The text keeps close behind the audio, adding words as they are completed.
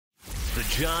The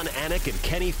John Anik and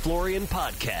Kenny Florian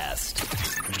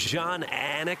podcast. John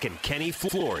Anik and Kenny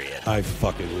Florian. I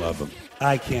fucking love them.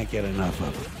 I can't get enough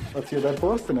of them. Let's hear that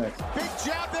Boston next. Big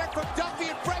jab there from Duffy,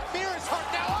 and Frank Mir is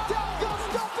hurt now. Down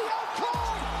goes Duffy, out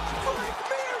cold. Frank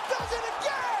Mir does it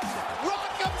again.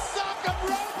 Rock'em sock'em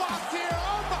robots here.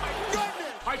 Oh my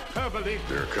goodness. Hyperbole.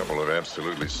 They're a couple of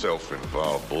absolutely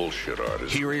self-involved bullshit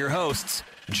artists. Here are your hosts,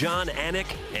 John Anik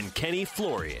and Kenny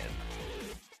Florian.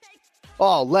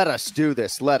 Oh, let us do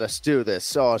this. Let us do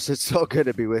this. Oh, it's so good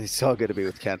to be with you. So good to be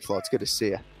with Ken Flo. It's good to see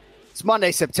you. It's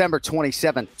Monday, September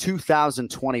 27th,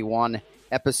 2021,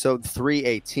 episode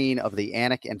 318 of the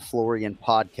Anik and Florian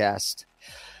podcast.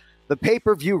 The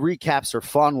pay-per-view recaps are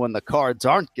fun when the cards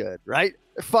aren't good, right?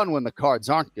 They're fun when the cards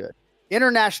aren't good.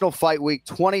 International Fight Week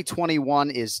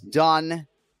 2021 is done.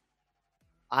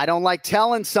 I don't like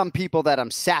telling some people that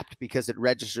I'm sapped because it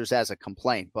registers as a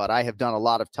complaint, but I have done a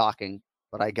lot of talking.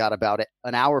 But I got about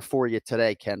an hour for you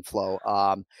today, Ken Flo.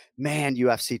 Man,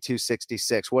 UFC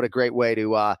 266. What a great way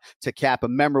to cap a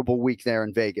memorable week there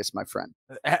in Vegas, my friend.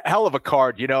 Hell of a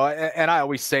card, you know, and I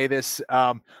always say this,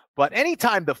 but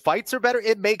anytime the fights are better,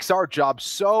 it makes our job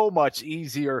so much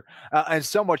easier and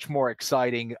so much more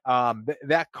exciting.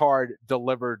 That card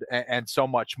delivered and so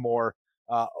much more.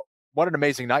 What an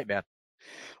amazing night, man.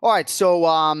 All right,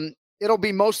 so it'll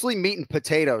be mostly meat and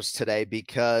potatoes today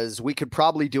because we could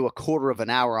probably do a quarter of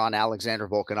an hour on Alexander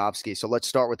Volkanovski. So let's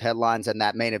start with headlines and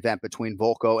that main event between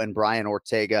Volko and Brian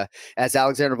Ortega as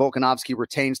Alexander Volkanovski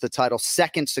retains the title,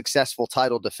 second successful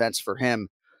title defense for him.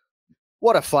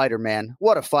 What a fighter, man.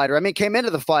 What a fighter. I mean, came into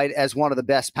the fight as one of the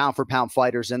best pound-for-pound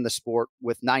fighters in the sport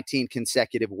with 19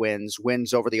 consecutive wins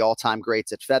over the all-time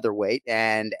greats at featherweight.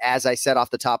 And as I said off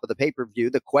the top of the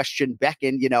pay-per-view, the question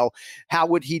beckoned, how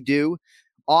would he do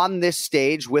on this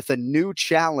stage with a new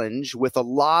challenge with a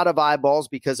lot of eyeballs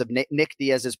because of Nick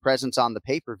Diaz's presence on the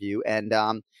pay-per-view. And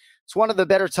it's one of the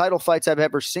better title fights I've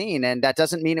ever seen. And that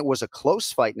doesn't mean it was a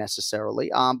close fight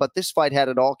necessarily. But this fight had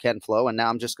it all, Ken Flo. And now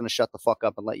I'm just going to shut the fuck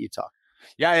up and let you talk.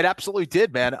 Yeah, it absolutely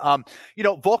did, man.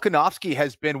 Volkanovski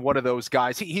has been one of those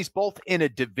guys. He's both in a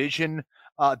division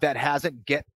that hasn't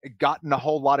gotten a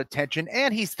whole lot of attention,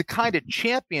 and he's the kind of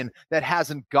champion that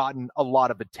hasn't gotten a lot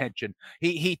of attention.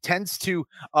 He tends to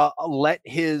let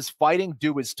his fighting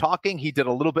do his talking. He did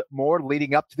a little bit more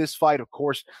leading up to this fight, of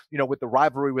course, with the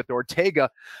rivalry with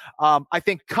Ortega. I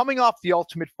think coming off The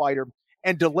Ultimate Fighter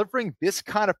and delivering this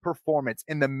kind of performance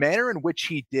in the manner in which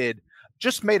he did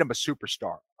just made him a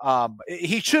superstar.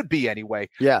 He should be anyway.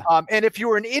 Yeah. And if you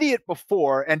were an idiot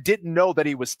before and didn't know that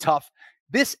he was tough,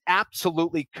 this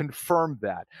absolutely confirmed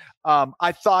that.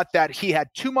 I thought that he had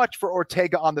too much for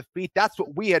Ortega on the feet. That's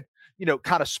what we had,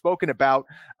 kind of spoken about.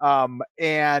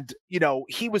 And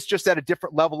he was just at a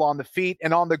different level on the feet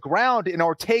and on the ground. In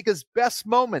Ortega's best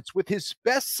moments with his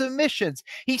best submissions,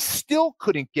 he still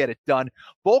couldn't get it done.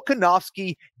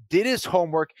 Volkanovski did his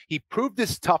homework. He proved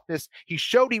his toughness. He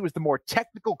showed he was the more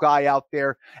technical guy out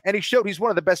there, and he showed he's one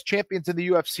of the best champions in the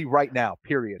UFC right now,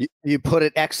 period. You put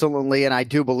it excellently, and I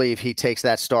do believe he takes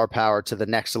that star power to the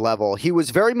next level. He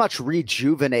was very much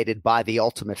rejuvenated by The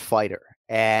Ultimate Fighter.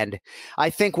 And I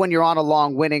think when you're on a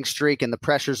long winning streak and the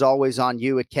pressure's always on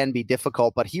you, it can be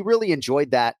difficult. But he really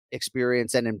enjoyed that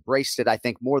experience and embraced it, I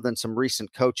think, more than some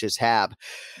recent coaches have.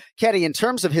 Kenny, in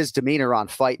terms of his demeanor on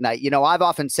fight night, I've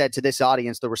often said to this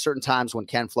audience, there were certain times when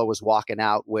Ken Flo was walking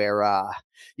out where,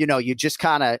 you just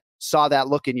kind of saw that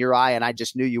look in your eye and I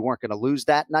just knew you weren't going to lose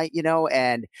that night,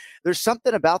 and there's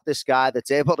something about this guy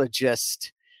that's able to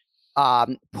just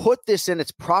put this in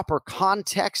its proper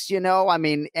context,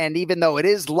 and even though it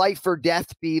is life or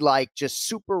death, be like just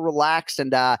super relaxed.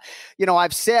 And,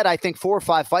 I've said, I think 4 or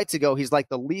 5 fights ago, he's like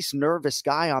the least nervous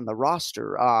guy on the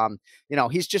roster.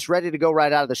 He's just ready to go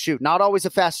right out of the chute. Not always a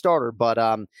fast starter,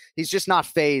 but he's just not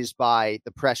fazed by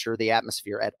the pressure, the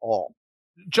atmosphere at all.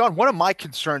 John, one of my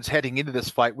concerns heading into this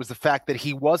fight was the fact that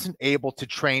he wasn't able to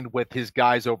train with his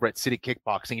guys over at City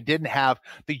Kickboxing. He didn't have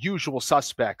the usual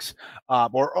suspects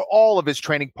or all of his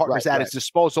training partners at his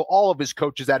disposal, all of his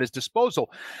coaches at his disposal.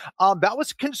 That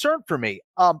was a concern for me.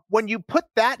 When you put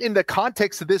that in the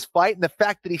context of this fight and the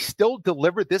fact that he still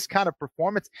delivered this kind of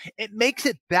performance, it makes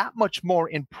it that much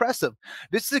more impressive.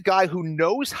 This is a guy who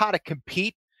knows how to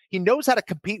compete. He knows how to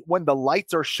compete when the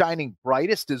lights are shining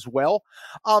brightest as well.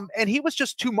 And he was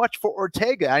just too much for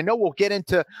Ortega. I know we'll get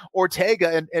into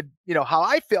Ortega and how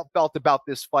I felt about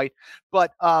this fight.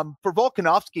 But for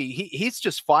Volkanovski, he's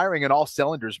just firing on all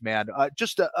cylinders, man.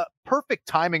 Just a perfect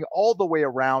timing all the way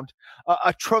around.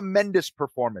 A tremendous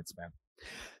performance, man.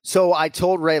 So I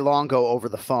told Ray Longo over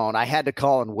the phone. I had to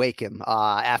call and wake him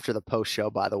after the post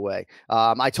show, by the way.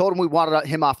 I told him we wanted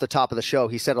him off the top of the show.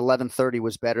 He said 11:30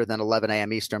 was better than 11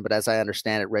 a.m. Eastern. But as I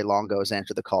understand it, Ray Longo has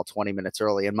answered the call 20 minutes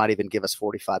early and might even give us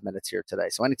 45 minutes here today.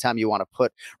 So anytime you want to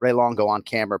put Ray Longo on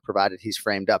camera, provided he's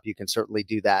framed up, you can certainly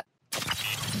do that.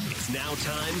 It's now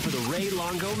time for the Ray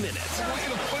Longo Minute. I want you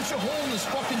to punch a hole in his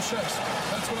fucking chest.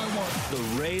 That's what I want.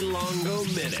 The Ray Longo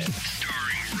Minute.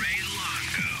 Starring Ray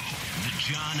Longo. The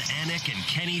John Anik and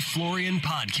Kenny Florian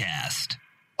podcast.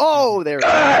 Oh, there it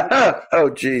is. Oh,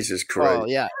 Jesus Christ. Oh,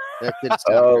 yeah.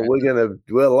 Oh,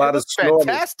 we're a lot of snorting.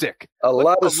 Fantastic. A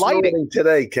lot of snorting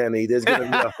today, Kenny. There's going to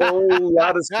be a whole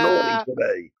lot of snorting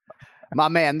today. My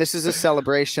man, this is a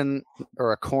celebration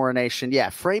or a coronation. Yeah,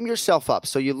 frame yourself up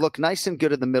so you look nice and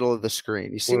good in the middle of the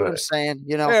screen. You see what I'm saying?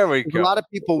 You know, there we go. A lot of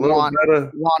people want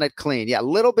it clean. Yeah, a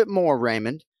little bit more,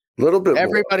 Raymond. A little bit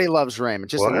Everybody loves Raymond.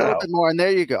 Just a little bit more, and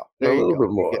there you go. A little bit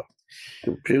more.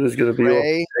 Computer's going to be off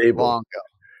the table. Longo.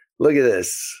 Look at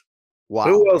this. Wow.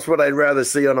 Who else would I rather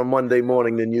see on a Monday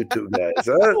morning than you two guys?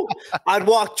 Huh? I'd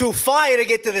walk through fire to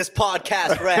get to this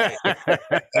podcast, Ray.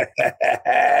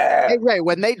 Hey, Ray,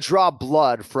 when they draw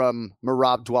blood from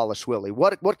Merab Dvalishvili,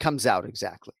 what comes out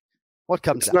exactly? What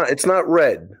comes out? It's not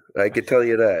red. I can tell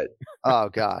you that. Oh,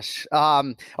 gosh.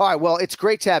 All right. Well, it's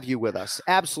great to have you with us.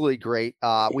 Absolutely great.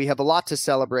 We have a lot to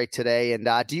celebrate today. And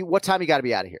what time you got to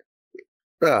be out of here?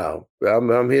 No,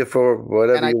 I'm here for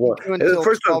whatever you want.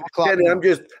 First of all, Kenny,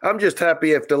 I'm just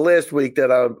happy after last week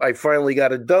that I finally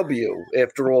got a W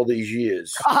after all these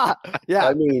years. Yeah,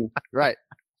 I mean, right.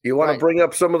 You want to bring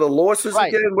up some of the losses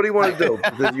again? What do you want to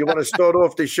do? You want to start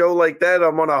off the show like that?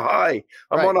 I'm on a high.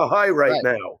 I'm on a high right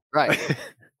now. Right.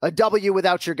 A W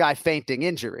without your guy fainting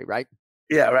injury, right?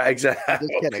 Yeah, right. Exactly.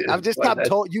 I'm just kidding. I'm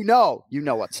told you know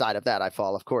what side of that I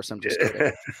fall. Of course, I'm just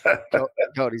kidding.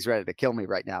 Cody's ready to kill me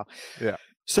right now. Yeah.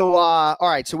 So, all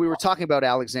right. So we were talking about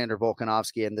Alexander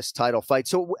Volkanovski and this title fight.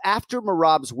 So after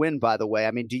Merab's win, by the way,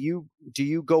 I mean, do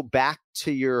you go back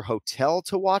to your hotel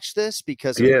to watch this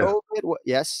because of COVID?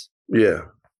 Yes. Yeah.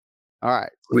 All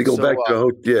right. We go back to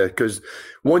hotel. Yeah, because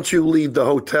once you leave the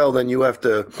hotel, then you have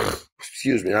to.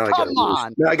 Excuse me. Now I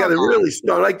got to really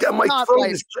start. I got my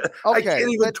throat. I can't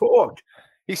even talk.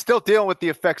 He's still dealing with the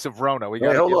effects of Rona.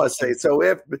 Hold on a second. So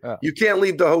you can't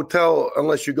leave the hotel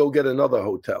unless you go get another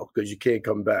hotel because you can't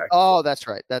come back. Oh, that's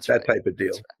right. That's that type of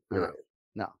deal. Right.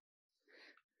 No.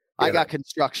 I got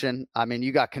construction. I mean,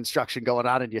 you got construction going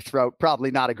on in your throat.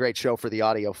 Probably not a great show for the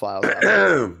audiophiles.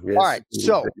 Yes, all right.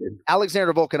 So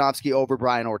Alexander Volkanovski over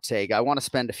Brian Ortega. I want to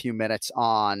spend a few minutes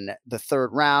on the third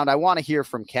round. I want to hear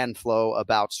from Ken Flo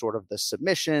about sort of the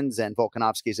submissions and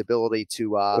Volkanovski's ability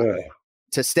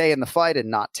to stay in the fight and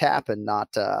not tap and not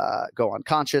go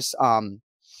unconscious. I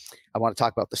want to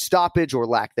talk about the stoppage or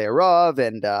lack thereof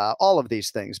and all of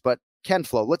these things. But Ken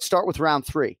Flo, let's start with round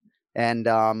 3 and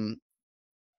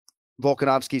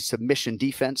Volkanovski's submission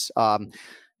defense.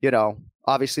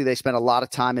 Obviously they spent a lot of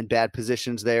time in bad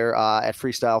positions there at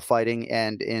freestyle fighting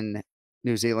and in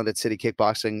New Zealand at City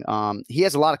Kickboxing. He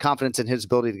has a lot of confidence in his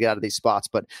ability to get out of these spots,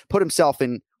 but put himself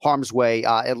in harm's way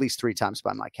at least 3 times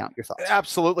by my count. Your thoughts?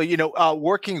 Absolutely.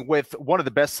 Working with one of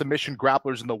the best submission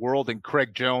grapplers in the world and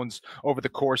Craig Jones over the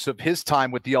course of his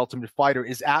time with The Ultimate Fighter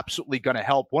is absolutely going to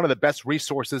help. One of the best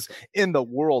resources in the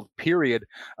world, period.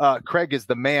 Craig is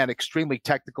the man, extremely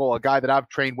technical, a guy that I've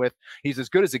trained with. He's as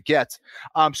good as it gets.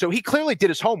 So he clearly did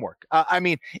his homework. I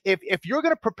mean, if you're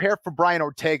going to prepare for Brian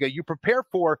Ortega, you prepare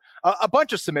for a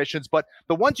bunch of submissions, but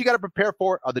the ones you got to prepare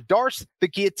for are the Darce, the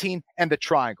guillotine, and the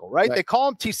triangle, right? They call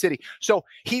him T-City. So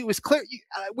he was clear.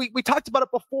 We talked about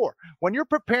it before. When you're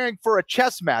preparing for a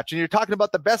chess match and you're talking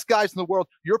about the best guys in the world,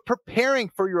 you're preparing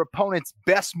for your opponent's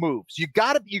best moves. You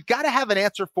gotta have an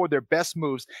answer for their best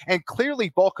moves. And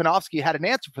clearly Volkanovski had an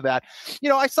answer for that.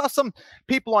 I saw some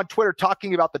people on Twitter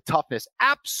talking about the toughness.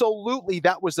 Absolutely.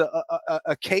 That was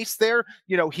a case there.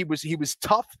 He was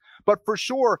tough, but for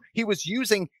sure he was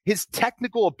using his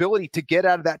technical ability to get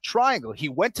out of that triangle. He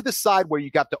went to the side where you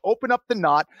got to open up the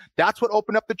knot. That's what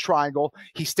opened up the triangle.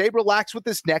 He stayed relaxed with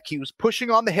his neck. He was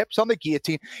pushing on the hips on the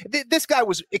guillotine. This guy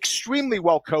was extremely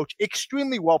well coached,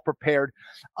 extremely well prepared.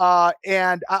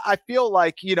 And I feel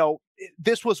like,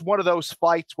 this was one of those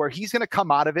fights where he's going to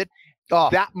come out of it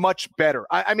that much better.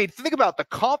 I mean, think about the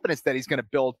confidence that he's going to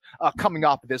build coming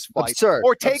off of this fight.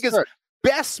 Ortega's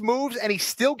best moves, and he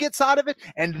still gets out of it,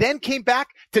 and then came back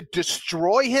to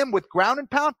destroy him with ground and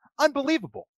pound.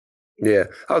 Unbelievable. Yeah.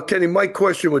 Kenny, my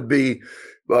question would be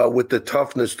with the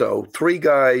toughness, though. 3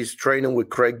 guys training with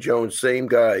Craig Jones, same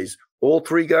guys. All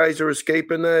 3 guys are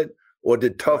escaping that? Or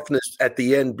did toughness at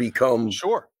the end become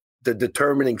the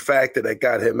determining factor that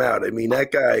got him out. I mean,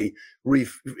 that guy,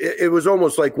 it was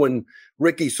almost like when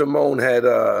Ricky Simone had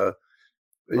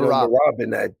Marab in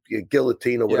that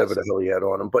guillotine or whatever the hell he had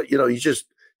on him. But,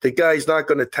 the guy's not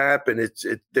going to tap, and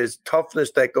there's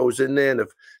toughness that goes in there. And if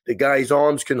the guy's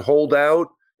arms can hold out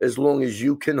as long as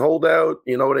you can hold out,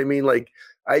 you know what I mean? Like,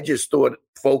 I just thought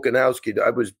Volkanovski,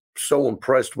 I was so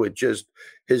impressed with just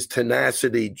his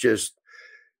tenacity.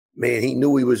 Man, he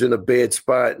knew he was in a bad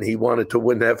spot and he wanted to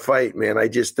win that fight, man. I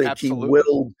just think he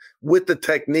willed with the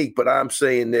technique, but I'm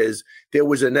saying there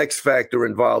was an X factor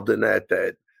involved in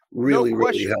that really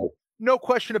helped. No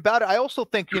question about it. I also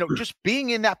think, just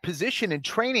being in that position and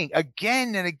training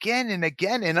again and again and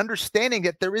again and understanding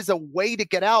that there is a way to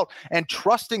get out and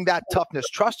trusting that toughness,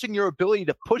 trusting your ability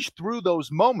to push through those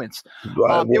moments.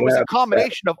 It was a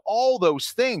combination of all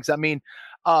those things. I mean,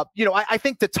 I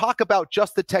think to talk about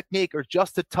just the technique or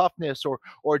just the toughness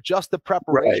or just the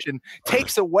preparation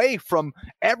takes away from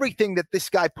everything that this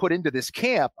guy put into this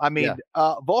camp. I mean,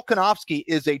 Volkanovski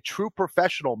is a true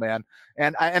professional, man.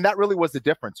 And that really was the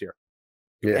difference here.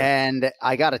 Yeah. And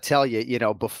I got to tell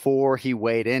you, before he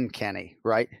weighed in, Kenny,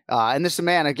 right? And this is a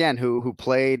man, again, who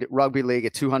played rugby league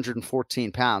at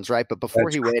 214 pounds, right? But before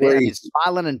he weighed in, he's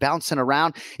smiling and bouncing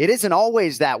around. It isn't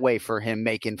always that way for him,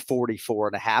 making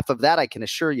 44.5 of that, I can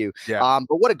assure you. Yeah.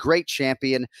 But what a great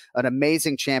champion, an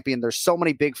amazing champion. There's so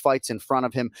many big fights in front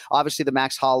of him. Obviously, the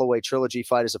Max Holloway trilogy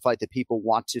fight is a fight that people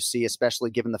want to see,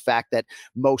 especially given the fact that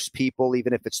most people,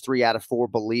 even if it's 3 out of 4,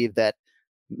 believe that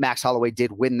Max Holloway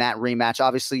did win that rematch.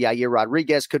 Obviously, Yair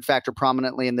Rodriguez could factor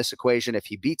prominently in this equation if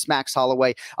he beats Max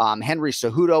Holloway. Henry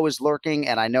Cejudo is lurking,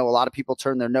 and I know a lot of people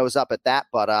turn their nose up at that,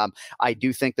 but I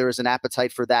do think there is an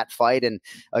appetite for that fight. And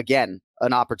again,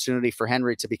 an opportunity for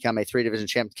Henry to become a 3-division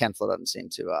champ. Ken Flo doesn't seem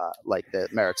to like the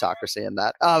meritocracy in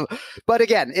that. But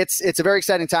again, it's a very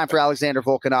exciting time for Alexander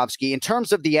Volkanovski. In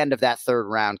terms of the end of that third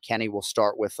round, Kenny, we'll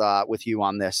start with you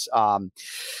on this.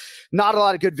 Not a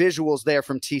lot of good visuals there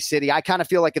from T-City. I kind of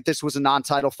feel like if this was a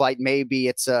non-title fight, maybe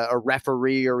it's a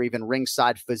referee or even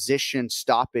ringside physician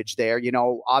stoppage there.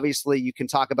 Obviously you can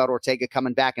talk about Ortega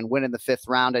coming back and winning the 5th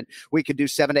round, and we could do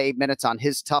 7 to 8 minutes on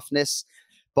his toughness.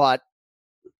 But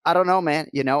I don't know, man.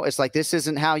 It's like this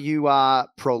isn't how you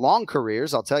prolong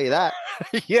careers. I'll tell you that.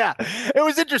 Yeah, it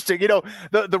was interesting.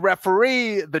 The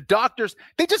referee, the doctors,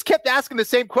 they just kept asking the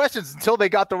same questions until they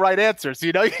got the right answers.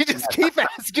 You just keep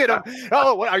asking them.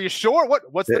 Oh, what, are you sure?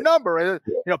 What's the number?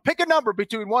 Pick a number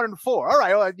between 1 and 4. All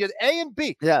right, A and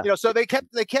B. Yeah. So they kept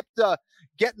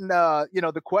getting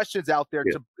the questions out there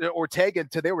to Ortega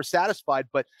until they were satisfied.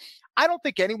 But I don't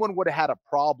think anyone would have had a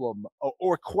problem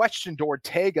or questioned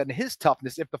Ortega and his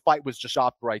toughness if the fight was just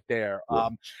stopped right there. Yeah.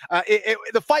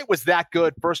 The fight was that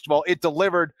good. First of all, it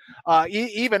delivered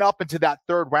even up into that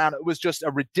 3rd round. It was just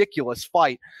a ridiculous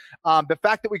fight. The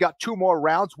fact that we got 2 more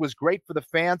rounds was great for the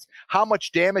fans. How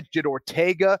much damage did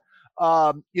Ortega,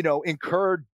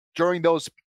 incur during those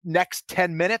next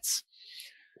 10 minutes?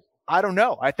 I don't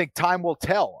know. I think time will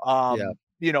tell.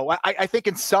 I think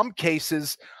in some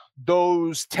cases,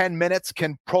 those 10 minutes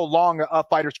can prolong a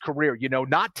fighter's career,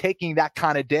 not taking that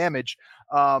kind of damage.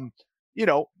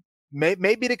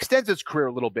 Maybe it extends his career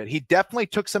a little bit. He definitely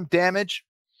took some damage.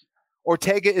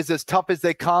 Ortega is as tough as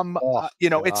they come.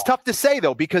 It's tough to say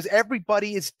though, because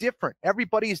everybody is different.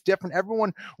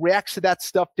 Everyone reacts to that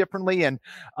stuff differently. And,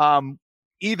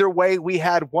 either way, we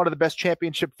had one of the best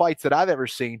championship fights that I've ever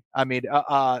seen. I mean,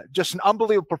 just an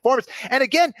unbelievable performance. And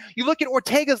again, you look at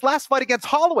Ortega's last fight against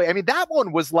Holloway. I mean, that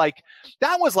was like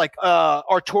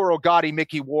Arturo Gatti,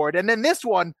 Mickey Ward. And then this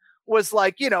one was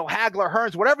like, Hagler,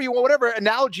 Hearns, whatever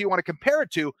analogy you want to compare it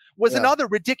to, was another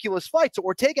ridiculous fight. So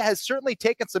Ortega has certainly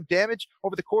taken some damage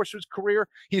over the course of his career.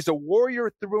 He's a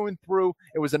warrior through and through.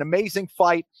 It was an amazing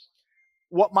fight.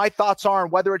 What my thoughts are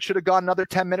and whether it should have gone another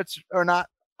 10 minutes or not,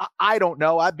 I don't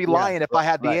know. I'd be lying if I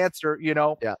had the answer,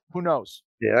 who knows?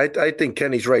 Yeah, I think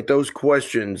Kenny's right. Those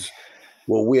questions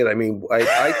were weird. I mean,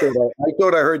 I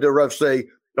thought I heard the ref say,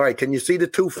 all right, can you see the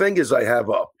 2 fingers I have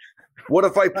up? What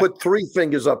if I put 3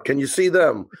 fingers up? Can you see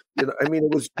them? I mean,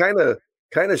 it was kind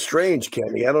of strange,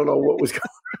 Kenny. I don't know what was going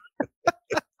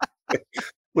on.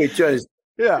 Wait, just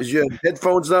is your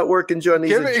headphones not working, John?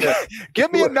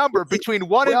 Give me a number between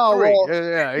 1 and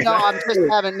 3. No, I'm just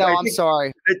having. No, I'm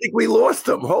sorry. I think we lost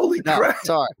them. Holy crap!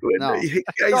 Sorry, no. Sorry,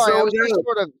 I was just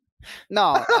sort of.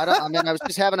 No, I don't. I mean, I was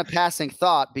just having a passing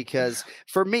thought because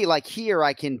for me, like here,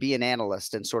 I can be an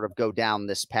analyst and sort of go down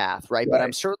this path, right? But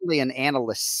I'm certainly an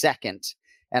analyst second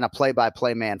and a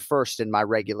play-by-play man first in my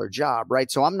regular job,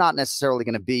 right? So I'm not necessarily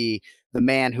going to be the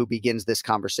man who begins this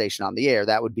conversation on the air.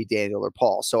 That would be Daniel or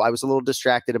Paul. So I was a little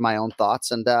distracted in my own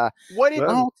thoughts, and I don't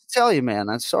know what to tell you, man.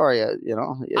 I'm sorry.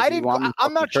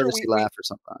 I'm not sure laugh or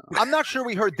something. I'm not sure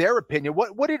we heard their opinion.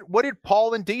 What did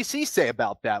Paul and DC say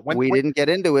about that? We didn't get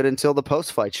into it until the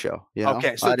post-fight show.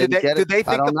 Okay, so did they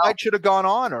think the fight should have gone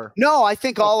on, or no? I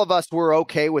think all of us were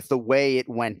okay with the way it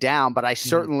went down, but I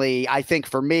certainly, I think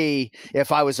for me,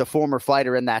 if I was a former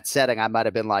fighter in that setting, I might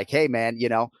have been like, hey, man,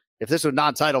 if this was a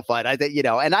non-title fight, I think,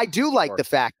 and I do like the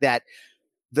fact that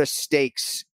the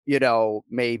stakes,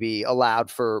 maybe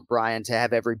allowed for Brian to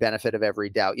have every benefit of every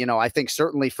doubt. I think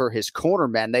certainly for his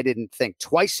cornermen, they didn't think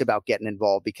twice about getting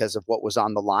involved because of what was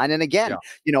on the line. And again,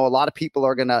 a lot of people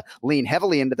are going to lean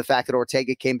heavily into the fact that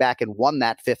Ortega came back and won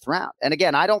that 5th round. And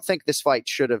again, I don't think this fight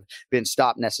should have been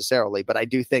stopped necessarily, but I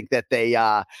do think that they,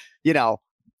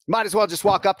 might as well just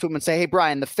walk up to him and say, hey,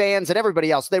 Brian, the fans and everybody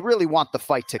else, they really want the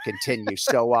fight to continue.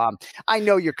 So I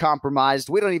know you're compromised.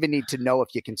 We don't even need to know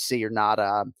if you can see or not.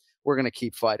 We're going to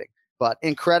keep fighting. But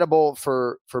incredible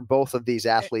for both of these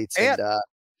athletes. And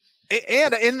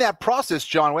in that process,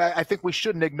 John, I think we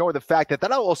shouldn't ignore the fact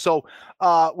that also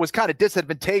was kind of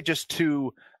disadvantageous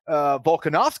to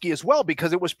Volkanovski as well,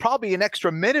 because it was probably an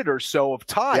extra minute or so of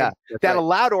time that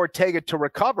allowed Ortega to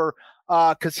recover.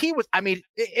 Because he was,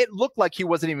 it looked like he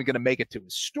wasn't even going to make it to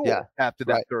his stool after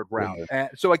that 3rd round. And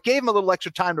so it gave him a little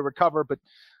extra time to recover, but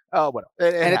whatever.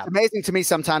 It's amazing to me.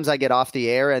 Sometimes I get off the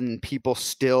air and people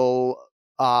still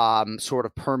sort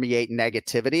of permeate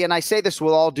negativity. And I say this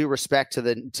with all due respect to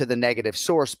the negative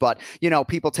source, but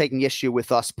people taking issue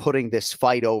with us putting this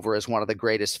fight over as one of the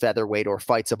greatest featherweight or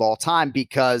fights of all time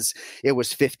because it was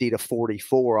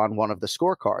 50-44 on one of the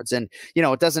scorecards. And,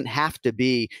 it doesn't have to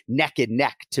be neck and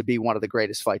neck to be one of the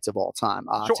greatest fights of all time.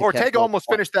 Ortega almost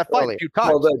finished that fight a few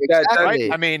times. Well,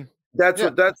 right? That's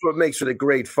what makes it a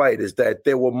great fight, is that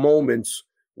there were moments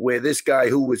where this guy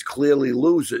who was clearly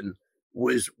losing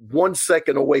was 1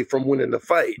 second away from winning the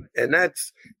fight. And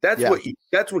that's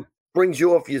what brings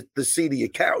you off the seat of your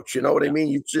couch. You know what I mean?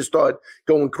 You just start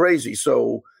going crazy.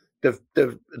 So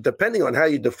depending on how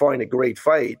you define a great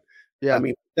fight,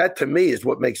 that to me is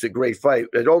what makes a great fight.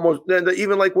 It almost,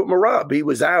 even like with Merab, he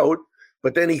was out,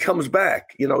 but then he comes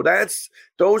back.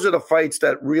 Those are the fights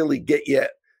that really get you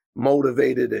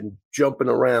motivated and jumping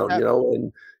around,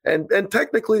 and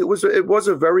technically it was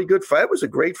a very good fight. It was a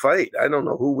great fight. I don't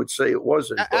know who would say it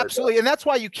wasn't. Absolutely. And that's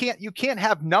why you can't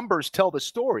have numbers tell the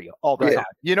story all the time.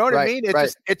 You know what I mean?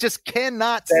 It just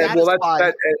cannot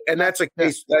satisfy. That's a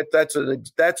case that's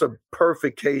a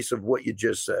perfect case of what you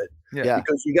just said. Yeah.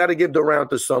 Because you got to give the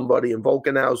round to somebody, and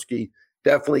Volkanovski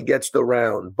definitely gets the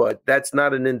round, but that's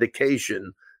not an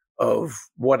indication of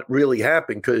what really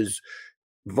happened, because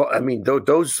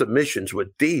those submissions were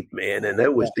deep, man, and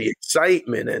there was the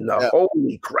excitement and the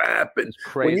holy crap. And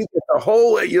when you get the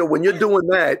whole, when you're doing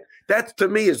that to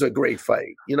me is a great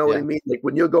fight. You know what I mean? Like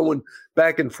when you're going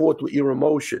back and forth with your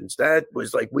emotions, that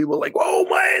was like, we were like, oh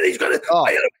man, he's gonna,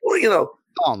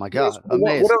 oh my God,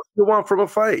 amazing. What else do you want from a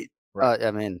fight? Right.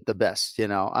 The best,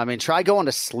 try going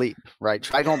to sleep, right?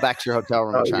 Try going back to your hotel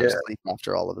room and trying to sleep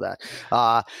after all of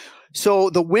that. So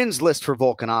the wins list for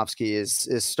Volkanovski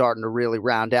is starting to really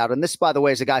round out. And this, by the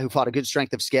way, is a guy who fought a good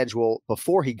strength of schedule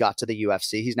before he got to the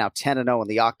UFC. He's now 10-0 in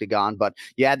the octagon, but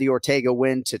you add the Ortega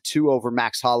win to 2 over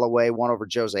Max Holloway, 1 over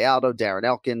Jose Aldo, Darren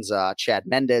Elkins, Chad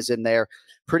Mendez in there.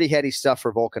 Pretty heady stuff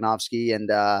for Volkanovski, and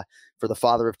for the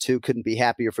father of 2, couldn't be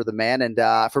happier for the man. And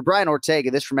for Brian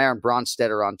Ortega, this from Aaron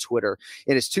Bronstetter on Twitter,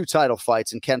 in his 2 title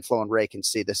fights, and Ken Flo and Ray can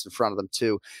see this in front of them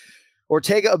too.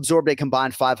 Ortega absorbed a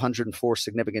combined 504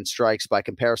 significant strikes. By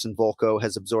comparison, Volko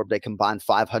has absorbed a combined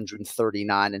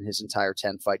 539 in his entire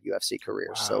 10-fight UFC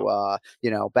career. Wow.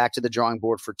 So, back to the drawing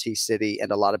board for T-City,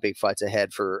 and a lot of big fights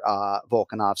ahead for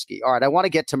Volkanovski. All right, I want to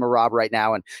get to Merab right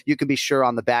now, and you can be sure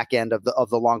on the back end of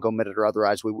the Longo Minute or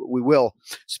otherwise, we will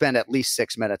spend at least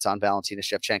 6 minutes on Valentina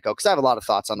Shevchenko, because I have a lot of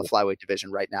thoughts on the flyweight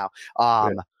division right now.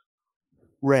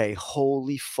 Ray,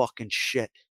 holy fucking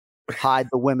shit. Hide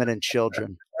the women and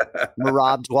children.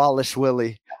 Merab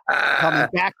Dvalishvili coming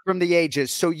back from the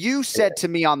ages. So you said to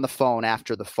me on the phone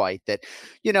after the fight that,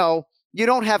 you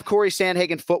don't have Corey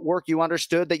Sandhagen footwork. You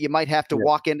understood that you might have to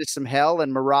walk into some hell,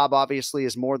 and Merab obviously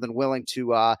is more than willing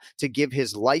to give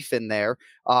his life in there.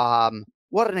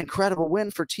 What an incredible win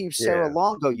for Team Sarah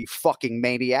Longo, you fucking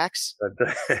maniacs.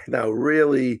 Now,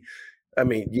 really,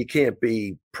 you can't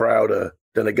be prouder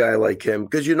than a guy like him,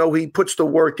 because he puts the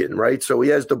work in, right? So he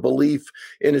has the belief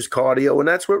in his cardio, and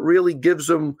that's what really gives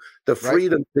him the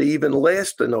freedom to even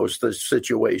last in those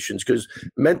situations, because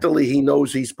mentally he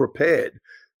knows he's prepared.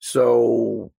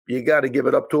 So you got to give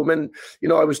it up to him. And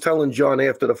I was telling John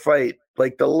after the fight,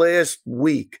 like the last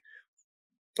week,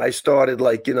 I started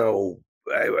like, I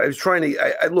was trying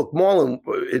to. I look, Marlon,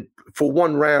 for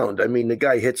one round. I mean, the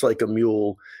guy hits like a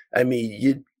mule. I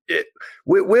mean,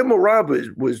 where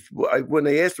Marab was when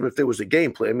they asked him if there was a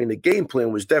game plan. I mean, the game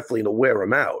plan was definitely to wear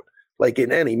him out. Like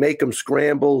in any, make him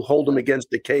scramble, hold him against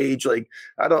the cage. Like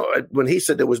when he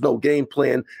said there was no game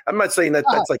plan, I'm not saying that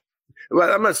that's like.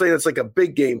 Well, I'm not saying it's like a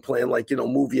big game plan, like,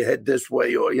 move your head this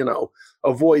way or,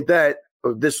 avoid that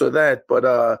or this or that. But,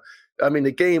 I mean,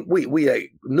 the game, we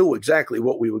knew exactly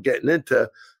what we were getting into.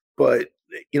 But,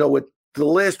 with the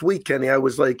last week, Kenny, I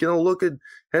was like, look at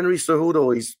Henry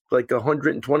Cejudo. He's like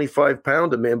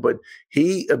 125-pounder, man. But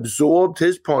he absorbed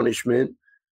his punishment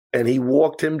and he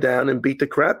walked him down and beat the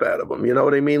crap out of him. You know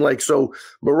what I mean? Like, so,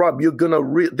 Marab, you're going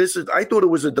to I thought it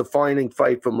was a defining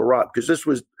fight for Marab because this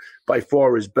was by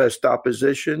far his best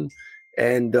opposition.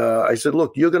 And I said,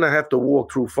 look, you're going to have to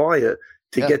walk through fire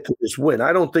to get to this win.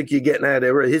 I don't think you're getting out of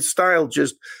there. His style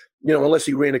just, unless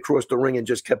he ran across the ring and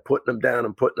just kept putting him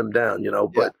down, But,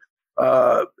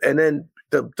 and then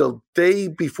the day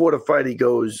before the fight, he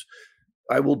goes,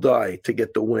 I will die to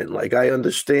get the win. I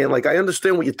understand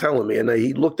what you're telling me. And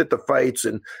he looked at the fights,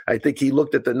 and I think he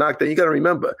looked at the knockdown. You got to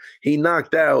remember, he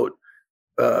knocked out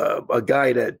a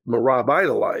guy that Marab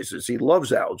idolizes. He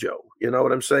loves Aljo. You know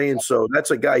what I'm saying? So that's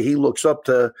a guy he looks up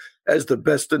to as the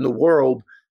best in the world.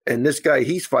 And this guy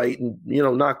he's fighting,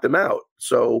 knocked him out.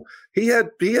 So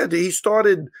he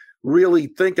started really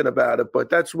thinking about it, but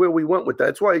that's where we went with that.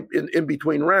 That's why in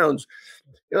between rounds,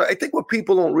 I think what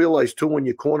people don't realize too when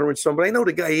you're cornering somebody, I know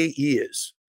the guy 8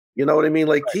 years. You know what I mean?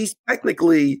 Like he's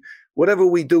technically whatever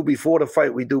we do before the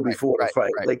fight, we do before the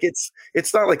fight. Right. Like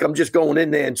it's not like I'm just going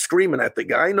in there and screaming at the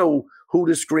guy. I know who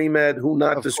to scream at, who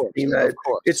not to scream at.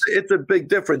 It's a big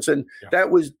difference. And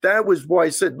that was why I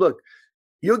said, look,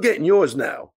 you're getting yours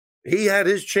now. He had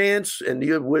his chance, and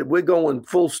we're going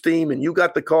full steam, and you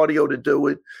got the cardio to do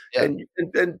it. Yeah.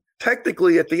 And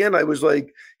technically, at the end, I was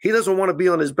like, he doesn't want to be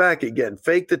on his back again.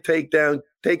 Fake the takedown,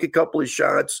 take a couple of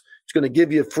shots. It's going to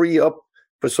give you a free up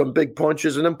for some big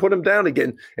punches, and then put him down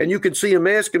again. And you can see him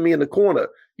asking me in the corner,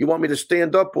 you want me to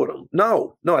stand up with him?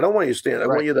 No, I don't want you to stand. I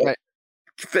want you to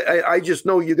I just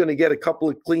know you're going to get a couple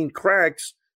of clean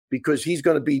cracks because he's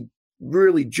going to be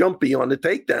really jumpy on the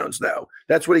takedowns now.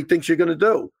 That's what he thinks you're going to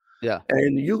do. Yeah.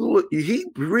 And he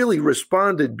really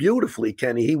responded beautifully,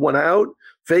 Kenny. He went out,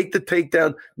 faked the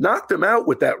takedown, knocked him out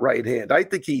with that right hand. I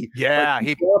think he dropped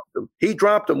him. He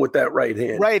dropped him with that right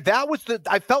hand. Right.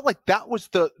 I felt like that was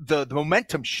the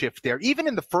momentum shift there. Even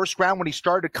in the first round when he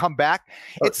started to come back,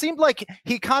 it seemed like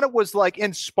he kind of was like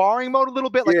in sparring mode a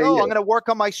little bit, like, I'm going to work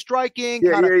on my striking,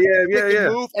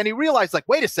 move. And he realized, like,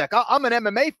 wait a sec, I'm an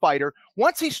MMA fighter.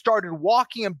 Once he started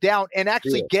walking him down and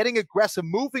actually getting aggressive,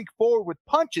 moving forward with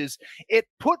punches, it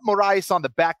put Moraes on the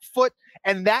back foot,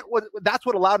 and that's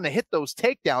what allowed him to hit those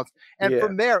takedowns. And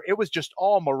from there, it was just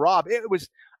all Marab. It was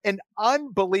an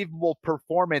unbelievable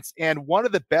performance and one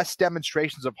of the best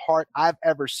demonstrations of heart I've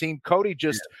ever seen. Cody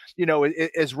just,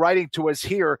 is writing to us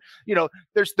here.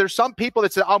 There's some people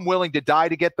that say, I'm willing to die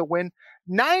to get the win.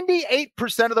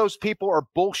 98% of those people are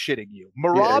bullshitting you.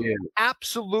 Marab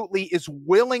absolutely is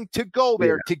willing to go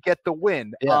there to get the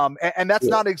win. And that's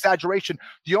not an exaggeration.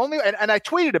 The only, and I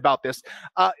tweeted about this,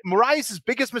 Moraes'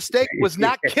 biggest mistake was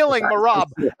not killing Marab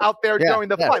out there during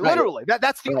the fight. Literally,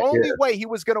 that's the only way he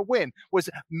was going to win, was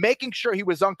making sure he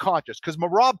was unconscious, because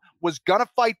Marab was going to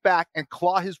fight back and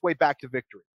claw his way back to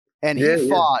victory. And he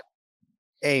fought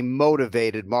a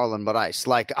motivated Marlon Moraes.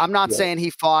 Like, I'm not saying he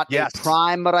fought a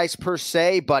prime Moraes per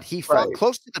se, but he fought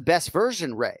close to the best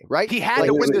version, Ray, right? He had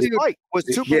to win this fight. Was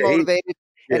super motivated.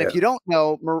 And if you don't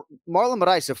know, Marlon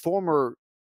Moraes,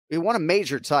 he won a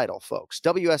major title, folks.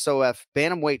 WSOF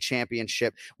Bantamweight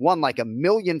Championship, won like 1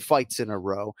 million fights in a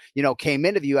row, came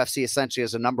into the UFC essentially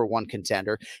as a number one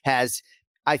contender, has,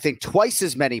 I think, twice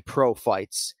as many pro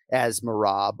fights as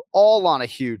Marab, all on a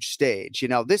huge stage.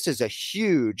 This is a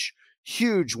huge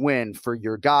win for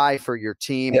your guy, for your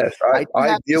team. Yes, I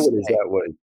deal with it that way.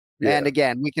 Yeah. And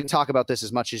again, we can talk about this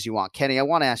as much as you want. Kenny, I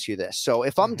want to ask you this. So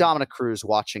if I'm Dominic Cruz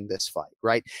watching this fight,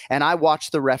 right, and I watch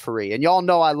the referee, and y'all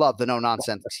know I love the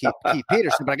no-nonsense Keith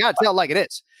Peterson, but I got to tell like it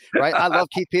is, right? I love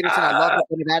Keith Peterson. I love that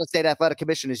the Nevada State Athletic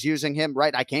Commission is using him,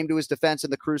 right? I came to his defense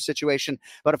in the Cruz situation.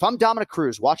 But if I'm Dominic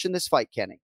Cruz watching this fight,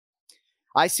 Kenny,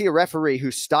 I see a referee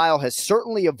whose style has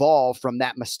certainly evolved from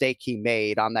that mistake he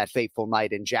made on that fateful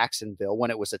night in Jacksonville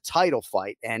when it was a title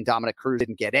fight and Dominic Cruz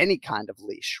didn't get any kind of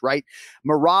leash, right?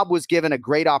 Marab was given a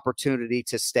great opportunity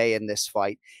to stay in this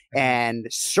fight. And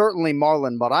certainly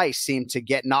Marlon Moraes seemed to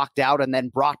get knocked out and then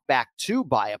brought back to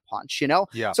by a punch,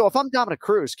 Yeah. So if I'm Dominic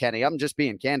Cruz, Kenny, I'm just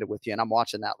being candid with you, and I'm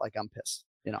watching that like I'm pissed,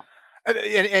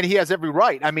 And he has every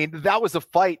right. I mean, that was a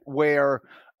fight where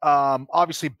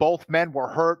obviously both men were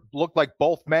hurt, looked like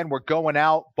both men were going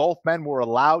out. Both men were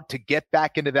allowed to get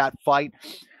back into that fight.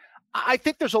 I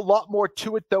think there's a lot more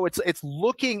to it, though. It's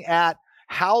looking at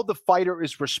how the fighter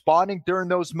is responding during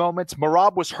those moments.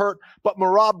 Merab was hurt, but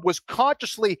Merab was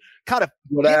consciously kind of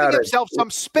giving himself some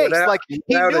space. He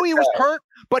knew he was hurt,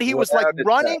 but he was like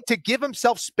running to give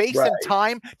himself space and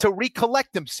time to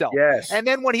recollect himself. Yes. And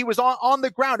then when he was on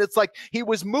the ground, it's like he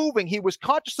was moving. He was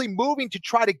consciously moving to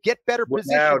try to get better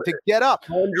position to get up.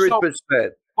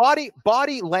 100%.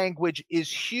 Body language is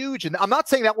huge. And I'm not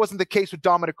saying that wasn't the case with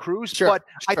Dominic Cruz, but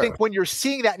I think when you're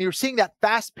seeing that and you're seeing that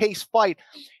fast-paced fight,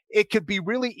 it could be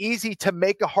really easy to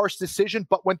make a harsh decision.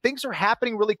 But when things are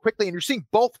happening really quickly and you're seeing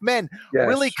both men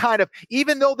really kind of,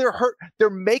 even though they're hurt, they're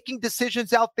making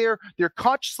decisions out there. They're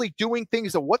consciously doing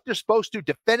things of what they're supposed to,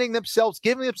 defending themselves,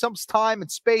 giving themselves time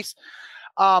and space.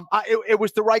 It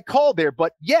was the right call there.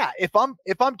 But yeah, if I'm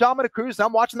Dominic Cruz and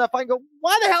I'm watching that fight and go,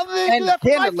 why the hell did they do that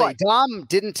for my fight? Dom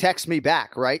didn't text me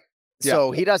back, right?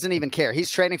 So he doesn't even care. He's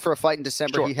training for a fight in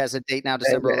December. He has a date now,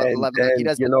 December 11th. He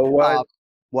doesn't. You know what?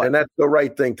 And that's the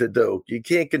right thing to do. You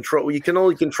can't control. You can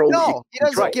only control. No, he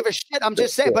doesn't give a shit. I'm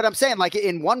just saying. But I'm saying, like,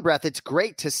 in one breath, it's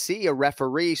great to see a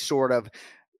referee sort of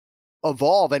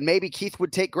evolve. And maybe Keith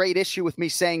would take great issue with me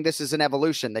saying this is an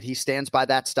evolution, that he stands by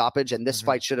that stoppage and this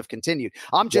fight should have continued.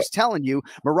 I'm just telling you,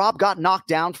 Merab got knocked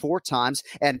down 4 times.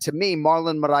 And to me,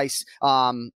 Marlon Moraes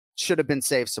should have been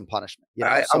saved some punishment. You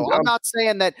know? I'm not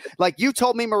saying that, like, you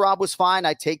told me Merab was fine.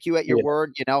 I take you at your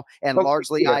word, you know, and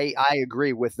largely I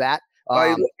agree with that.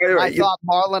 I thought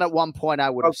Marlon at one point I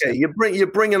would have. Okay, you're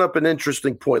bringing up an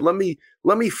interesting point. Let me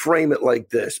frame it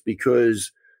like this,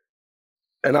 because,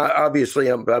 and I'm biased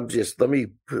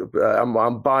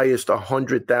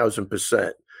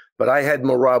 100,000%, but I had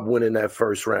Merab winning that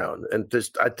first round, and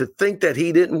to think that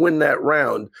he didn't win that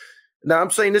round. Now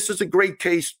I'm saying this is a great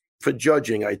case for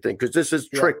judging, I think, because this is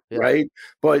trick, right?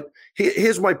 But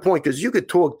here's my point, because you could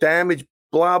talk damage,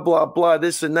 blah blah blah,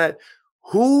 this and that.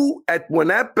 When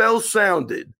that bell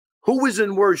sounded, who was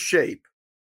in worse shape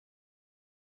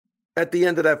at the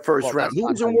end of that first round? Who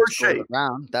was in worse shape?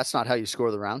 That's not how you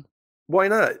score the round. Why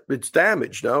not? It's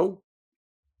damage, no?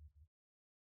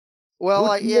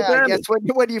 Well, I guess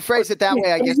when you phrase it that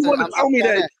way, I guess you want to tell me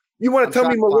that. You want to tell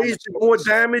me Moraes did more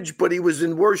damage, but he was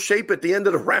in worse shape at the end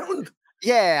of the round?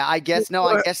 Yeah, I guess. No,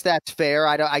 I guess that's fair.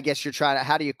 I guess you're trying to.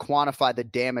 How do you quantify the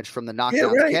damage from the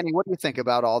knockdown? Yeah, right. Kenny, what do you think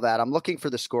about all that? I'm looking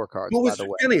for the scorecards. By the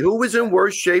way, Kenny, who was in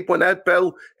worse shape when that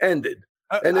bell ended?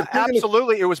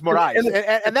 Absolutely, it was Moraes,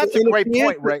 and that's a great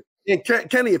point, right? And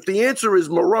Kenny, if the answer is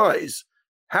Moraes,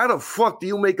 how the fuck do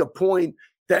you make a point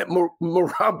that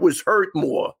Merab was hurt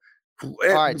more? All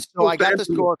right, so I got the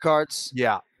scorecards.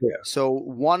 Yeah. So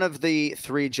one of the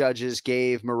 3 judges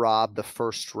gave Merab the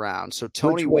first round. So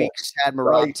Tony Weeks had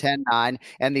Merab 10-9,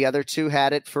 and the other 2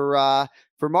 had it for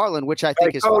Marlon, which I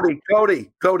think is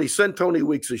Cody, send Tony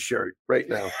Weeks a shirt right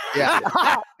now. Yeah.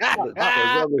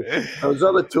 those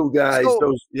other 2 guys.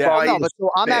 So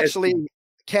I'm actually,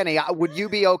 Kenny, would you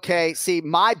be okay? See,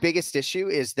 my biggest issue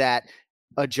is that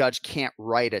a judge can't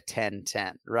write a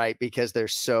 10-10, right? Because they're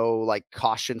so like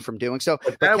cautioned from doing so.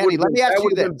 But Kenny, let me ask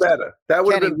you this.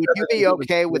 Kenny, would you be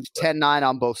okay with 10-9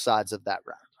 on both sides of that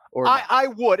round? Or I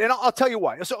would, and I'll tell you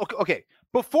why. So, okay,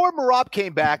 before Merab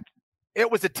came back, it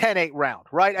was a 10-8 round,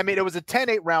 right? I mean, it was a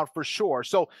 10-8 round for sure.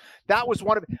 So that was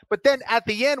one of it. But then at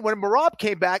the end, when Merab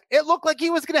came back, it looked like he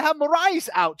was going to have Moraes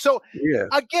out. So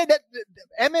again, that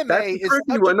MMA is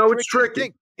tricky. I know it's tricky.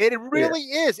 Thing. It really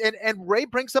is. And Ray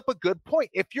brings up a good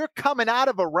point. If you're coming out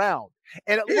of a round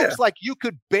and it looks like you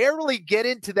could barely get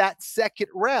into that second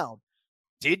round,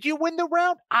 did you win the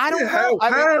round? I don't know.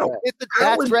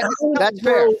 That's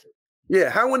fair. Yeah,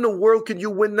 how in the world can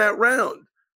you win that round?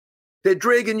 They're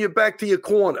dragging you back to your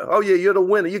corner. Oh, yeah, you're the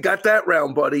winner. You got that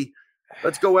round, buddy.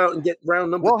 Let's go out and get round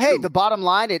number 2. Well, hey, the bottom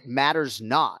line, it matters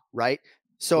not, right?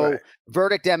 So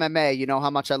Verdict MMA, you know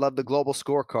how much I love the global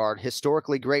scorecard.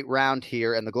 Historically great round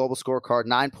here, and the global scorecard,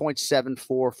 9.74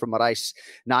 for Moraes,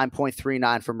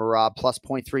 9.39 for Merab, plus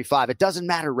 0.35. It doesn't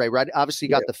matter, Ray, right? Obviously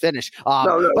you got the finish.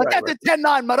 But that's a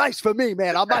 10-9 Moraes for me,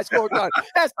 man, on my scorecard.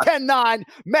 That's 10-9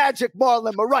 Magic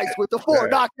Marlon Moraes with the 4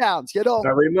 knockdowns, you know?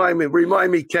 Now remind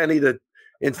me, Kenny, to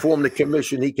inform the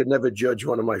commission he can never judge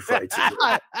one of my fights.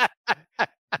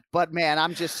 But man,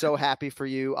 I'm just so happy for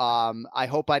you. I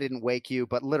hope I didn't wake you,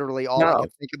 but literally all I can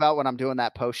think about when I'm doing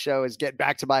that post show is get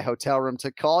back to my hotel room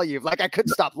to call you. Like I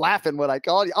couldn't stop laughing when I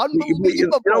called you. Unbelievable.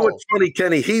 You know what's funny,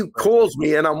 Kenny? He calls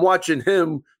me and I'm watching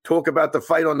him talk about the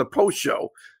fight on the post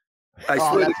show. I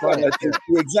swear to God, at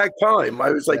the exact time. I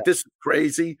was like, this is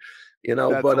crazy, you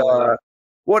know,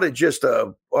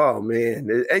 oh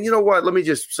man. And you know what? Let me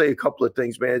just say a couple of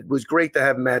things, man. It was great to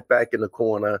have Matt back in the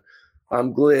corner.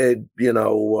 I'm glad,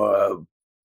 not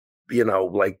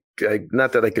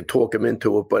that I could talk him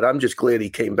into it, but I'm just glad he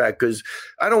came back because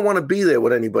I don't want to be there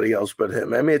with anybody else but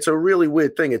him. I mean, it's a really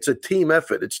weird thing. It's a team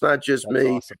effort. It's not just me,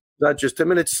 awesome. Not just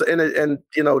him. And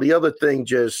the other thing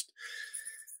just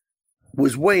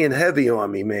was weighing heavy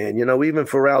on me, man. Even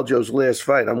for Aljo's last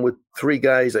fight, I'm with 3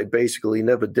 guys I basically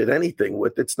never did anything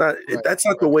with. That's not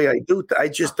the way I do.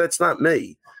 That's not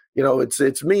me.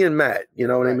 It's me and Matt. You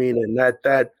know what I mean? And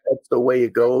that's the way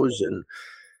it goes. And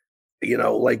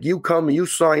like you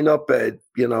sign up at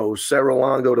Sarah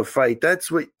Longo to fight. That's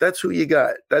who you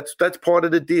got. That's part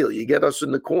of the deal. You get us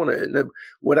in the corner, and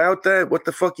without that, what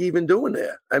the fuck are you even doing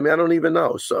there? I mean, I don't even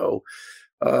know. So.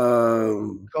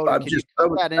 Cody, can you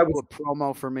put that into a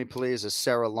promo for me, please? A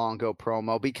Sarah Longo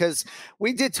promo, because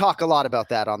we did talk a lot about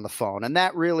that on the phone, and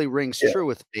that really rings true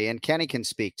with me. And Kenny can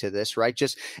speak to this, right?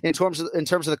 Just in terms of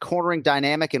the cornering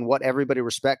dynamic and what everybody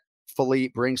respectfully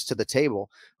brings to the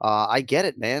table. I get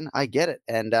it, man. I get it,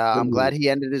 and I'm glad he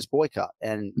ended his boycott.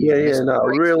 And really,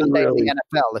 the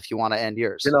NFL if you want to end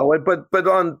yours. But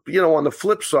on the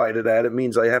flip side of that, it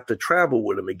means I have to travel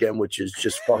with him again, which is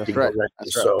just fucking horrendous.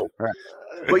 So. Right.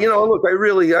 But look,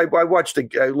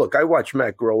 I watched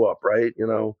Matt grow up, right?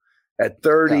 At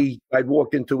 30, I'd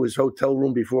walk into his hotel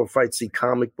room before a fight, see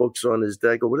comic books on his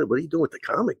desk. Go, what are you doing with the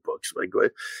comic books? Like, really?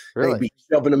 I'd be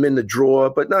shoving them in the drawer.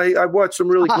 But no, I watched him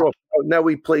really grow up. Now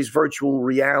he plays virtual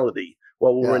reality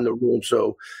while we're in the room.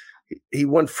 So he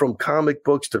went from comic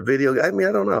books to video. I mean,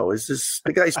 I don't know.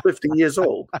 The guy's 50 years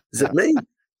old? Is it me?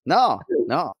 No.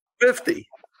 50.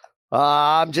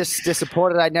 I'm just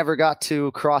disappointed I never got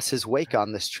to cross his wake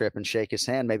on this trip and shake his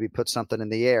hand, maybe put something in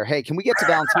the air. Hey, can we get to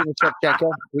Valentina Shevchenko?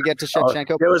 We get to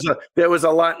Shevchenko? There was a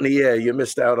lot in the air you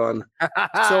missed out on.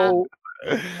 So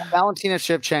Valentina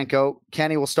Shevchenko,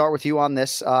 Kenny, we'll start with you on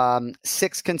this.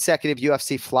 6 consecutive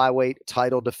UFC flyweight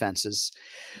title defenses.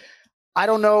 I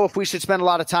don't know if we should spend a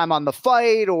lot of time on the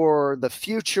fight or the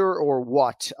future or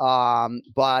what,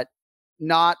 but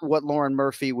not what Lauren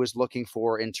Murphy was looking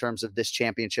for in terms of this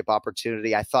championship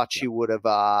opportunity. I thought she would have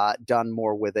done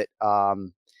more with it.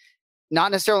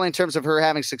 Not necessarily in terms of her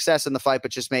having success in the fight, but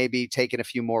just maybe taking a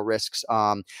few more risks.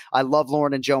 I love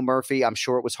Lauren and Joe Murphy. I'm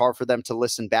sure it was hard for them to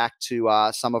listen back to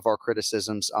some of our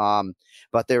criticisms,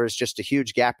 but there is just a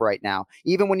huge gap right now.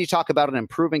 Even when you talk about an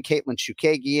improving Caitlin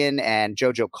Chookagian and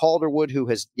JoJo Calderwood, who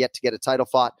has yet to get a title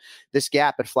fight, this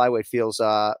gap at flyweight feels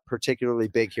particularly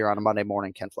big here on a Monday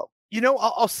morning, Ken Flo.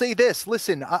 I'll say this.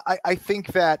 Listen, I think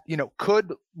that,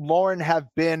 could Lauren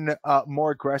have been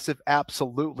more aggressive?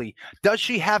 Absolutely. Does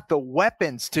she have the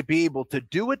weapons to be able to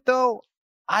do it, though?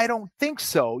 I don't think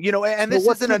so. And this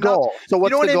isn't a goal. So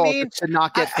what's the goal? To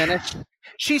not get finished?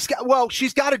 She's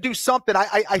got to do something.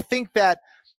 I think that,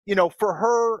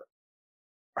 for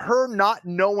her not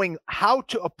knowing how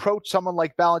to approach someone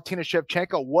like Valentina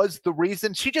Shevchenko was the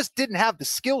reason. She just didn't have the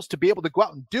skills to be able to go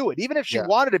out and do it, even if she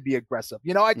wanted to be aggressive.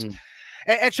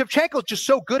 And Shevchenko's just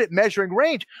so good at measuring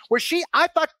range, where I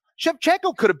thought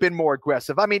Shevchenko could have been more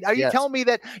aggressive. I mean, are you telling me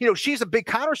that, she's a big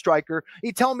counter striker?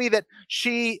 You telling me that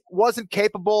she wasn't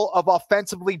capable of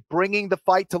offensively bringing the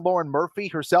fight to Lauren Murphy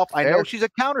herself? I know she's a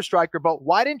counter striker, but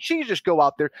why didn't she just go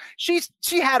out there? She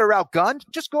had her outgunned.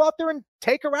 Just go out there and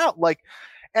take her out.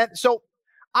 And so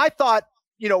I thought,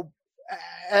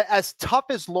 as tough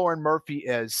as Lauren Murphy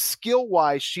is,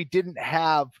 skill-wise, she didn't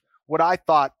have what I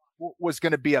thought was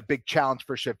going to be a big challenge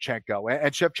for Shevchenko.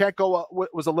 And Shevchenko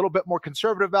was a little bit more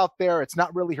conservative out there. It's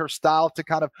not really her style to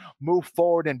kind of move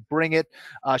forward and bring it.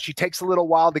 She takes a little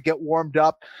while to get warmed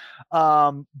up.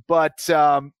 But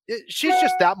she's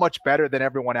just that much better than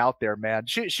everyone out there, man.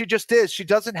 She just is. She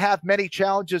doesn't have many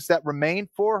challenges that remain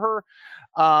for her.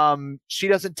 She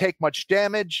doesn't take much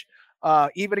damage.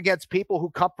 Even against people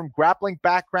who come from grappling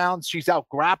backgrounds, she's out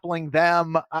grappling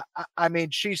them. I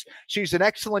mean, she's an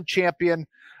excellent champion.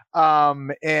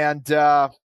 It's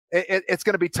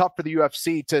going to be tough for the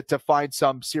UFC to find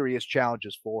some serious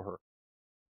challenges for her.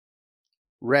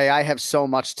 Ray, I have so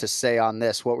much to say on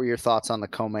this. What were your thoughts on the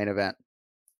co-main event?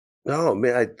 Oh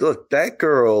man, look, that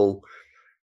girl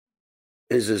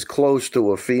is as close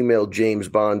to a female James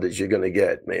Bond as you're going to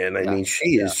get, man. I mean,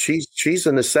 she's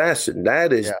an assassin.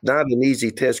 That is not an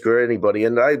easy task for anybody.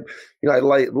 And I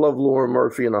love Lauren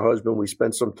Murphy and her husband. We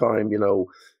spent some time, at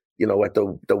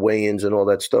the weigh-ins and all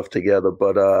that stuff together.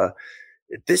 But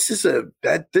this is a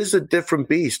different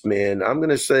beast, man. I'm going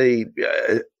to say,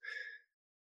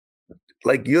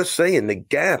 like you're saying, the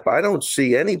gap. I don't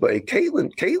see anybody.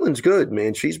 Caitlin's good,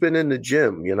 man. She's been in the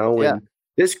gym, and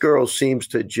this girl seems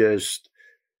to just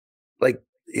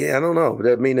Yeah, I don't know.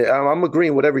 I mean, I'm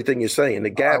agreeing with everything you're saying. The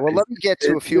gap. Well, let me get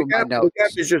to a few of my notes. The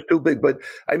gap is just too big. But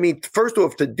I mean, first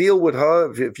off, to deal with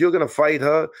her, if you're going to fight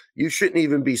her, you shouldn't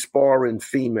even be sparring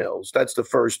females. That's the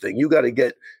first thing. You got to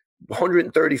get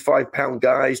 135-pound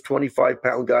guys,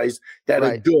 25-pound guys that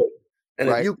are good. And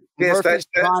if you Murphy's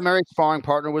primary sparring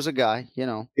partner was a guy, you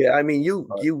know. Yeah, I mean,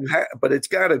 but it's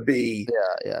got to be.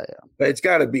 Yeah. It's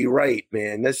got to be right,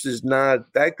 man. This is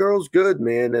not that girl's good,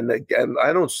 man, and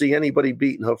I don't see anybody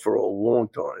beating her for a long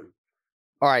time.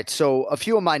 All right, so a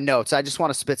few of my notes. I just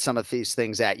want to spit some of these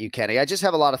things at you, Kenny. I just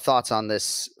have a lot of thoughts on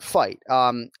this fight.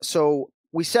 So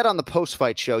we said on the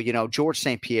post-fight show, you know, George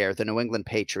St. Pierre, the New England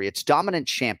Patriots, dominant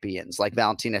champions like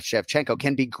Valentina Shevchenko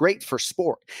can be great for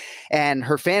sport. And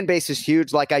her fan base is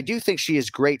huge. Like, I do think she is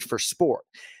great for sport.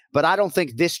 But I don't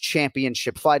think this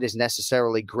championship fight is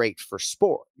necessarily great for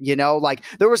sport. You know, like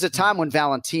there was a time when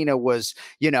Valentina was,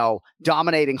 you know,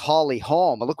 dominating Holly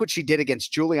Holm. Look what she did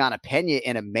against Juliana Pena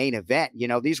in a main event. You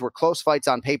know, these were close fights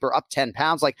on paper, up 10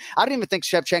 pounds. Like, I don't even think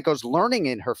Shevchenko's learning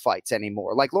in her fights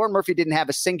anymore. Like, Lauren Murphy didn't have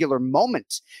a singular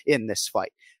moment in this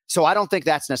fight. So I don't think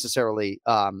that's necessarily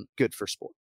good for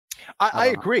sport. I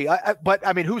agree. But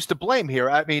I mean, who's to blame here?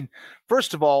 I mean,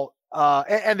 first of all,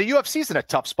 and the UFC's in a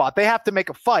tough spot. They have to make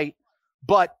a fight.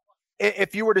 But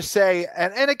if you were to say,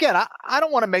 and again, I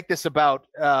don't want to make this about,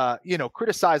 you know,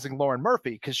 criticizing Lauren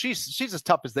Murphy because she's as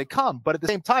tough as they come. But at the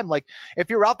same time, like if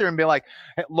you're out there and be like,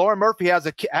 hey, Lauren Murphy has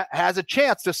a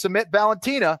chance to submit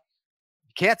Valentina,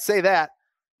 you can't say that.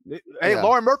 Hey,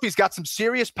 Lauren Murphy's got some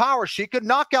serious power. She could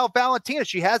knock out Valentina.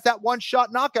 She has that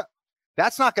one-shot knockout.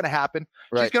 That's not going to happen.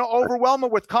 Right. She's going to overwhelm her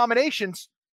with combinations.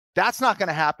 That's not going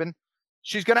to happen.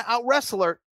 She's going to out-wrestle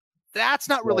her. That's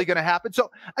not really going to happen.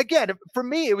 So, again, for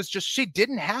me, it was just she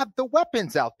didn't have the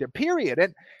weapons out there, period.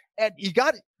 And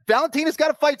Valentina's got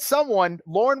to fight someone.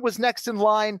 Lauren was next in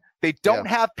line. They don't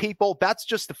have people. That's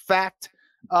just the fact.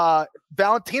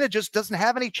 Valentina just doesn't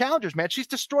have any challengers, man. She's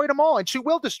destroyed them all, and she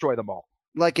will destroy them all.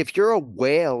 Like, if you're a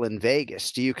whale in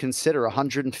Vegas, do you consider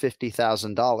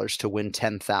 $150,000 to win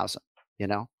 10,000? You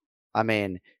know, I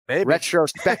mean, maybe.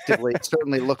 Retrospectively, it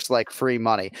certainly looks like free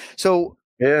money. So,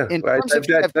 in terms of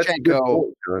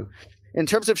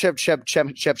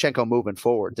Shevchenko moving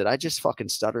forward, did I just fucking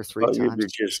stutter three times?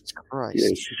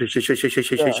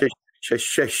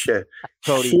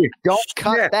 Cody, don't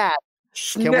cut that.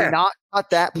 Can we not cut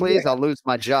that, please? I'll lose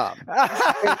my job.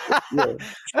 What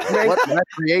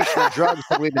recreational drugs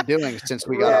have we been doing since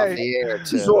we got off the air?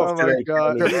 He's off today.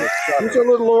 He's a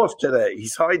little off today.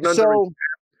 He's hiding under his...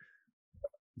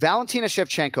 Valentina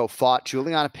Shevchenko fought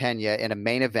Juliana Pena in a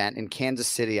main event in Kansas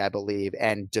City, I believe,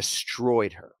 and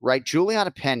destroyed her, right?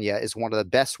 Juliana Pena is one of the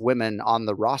best women on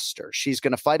the roster. She's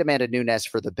going to fight Amanda Nunes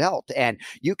for the belt, and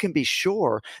you can be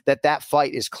sure that that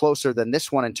fight is closer than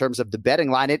this one in terms of the betting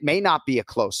line. It may not be a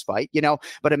close fight, you know,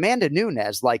 but Amanda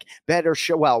Nunes, like, better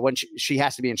show, well, when she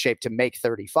has to be in shape to make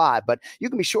 35, but you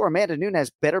can be sure Amanda Nunes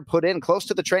better put in close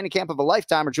to the training camp of a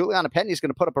lifetime, or Juliana Pena is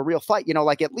going to put up a real fight, you know,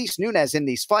 like at least Nunes in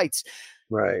these fights.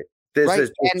 Right.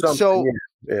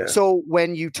 And so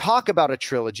when you talk about a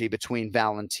trilogy between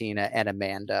Valentina and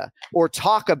Amanda, or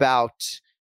talk about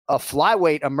a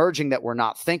flyweight emerging that we're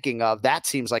not thinking of, that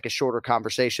seems like a shorter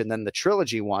conversation than the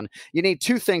trilogy one. You need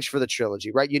two things for the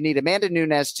trilogy, right? You need Amanda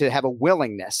Nunes to have a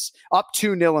willingness up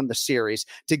 2-0 in the series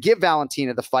to give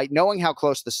Valentina the fight, knowing how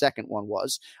close the second one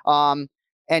was.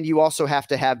 And you also have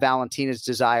to have Valentina's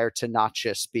desire to not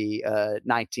just be a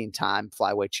 19-time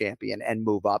flyweight champion and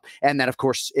move up. And then, of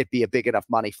course, it be a big enough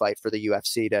money fight for the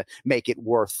UFC to make it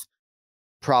worth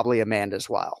probably Amanda's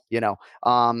while, you know?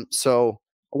 So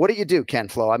what do you do, Ken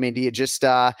Flo? I mean, do you just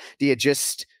try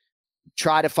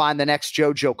to find the next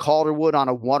JoJo Calderwood on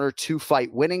a 1 or 2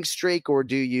 fight winning streak? Or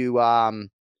do you,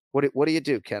 what do you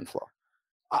do, Ken Flo?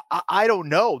 I don't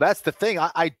know. That's the thing.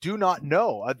 I do not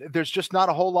know. There's just not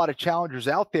a whole lot of challengers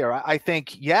out there. I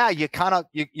think, you kind of,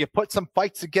 you put some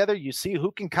fights together, you see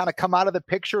who can kind of come out of the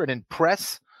picture and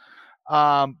impress.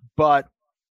 But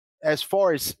as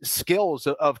far as skills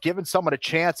of giving someone a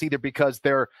chance, either because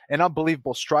they're an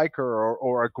unbelievable striker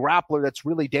or a grappler that's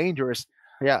really dangerous,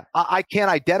 I can't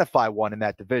identify one in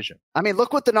that division. I mean,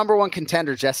 look what the number one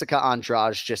contender, Jessica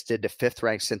Andrade, just did to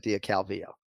 5th-ranked Cynthia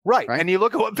Calvillo. Right. And you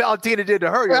look at what Valentina did to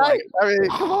her. You're like, I mean,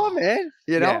 come on, man.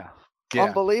 You know,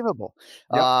 unbelievable.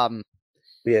 Yep.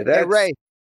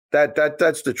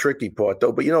 That's the tricky part,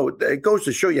 though. But, you know, it goes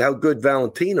to show you how good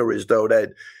Valentina is, though,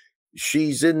 that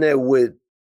she's in there with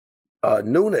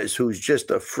Nunes, who's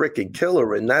just a freaking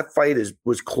killer. And that fight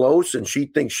was close, and she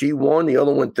thinks she won. The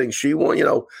other one thinks she won. You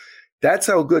know, that's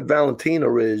how good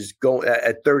Valentina is going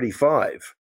at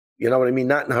 35. You know what I mean?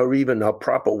 Not in her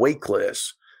proper weight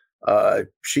class.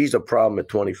 she's a problem at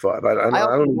 25. I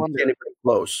don't even see anybody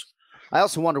close. I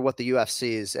also wonder what the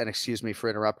UFC's, and excuse me for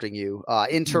interrupting you,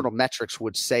 internal metrics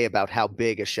would say about how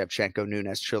big a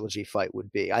Shevchenko-Nunes trilogy fight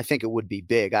would be. I think it would be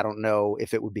big. I don't know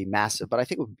if it would be massive, but I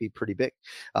think it would be pretty big.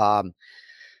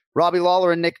 Robbie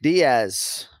Lawler and Nick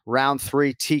Diaz, round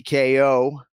 3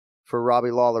 TKO for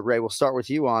Robbie Lawler. Ray, we'll start with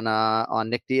you on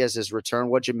Nick Diaz's return.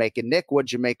 What'd you make of Nick?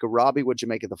 What'd you make of Robbie? What'd you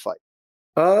make of the fight?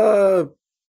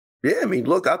 Yeah, I mean,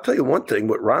 look, I'll tell you one thing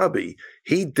with Robbie.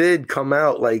 He did come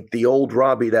out like the old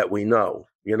Robbie that we know.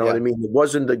 You know what I mean? It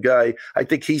wasn't the guy. I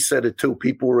think he said it too.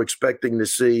 People were expecting to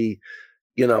see,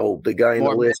 the guy in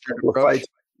the last couple of fights.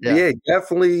 Yeah,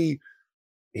 definitely.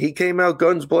 He came out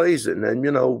guns blazing, and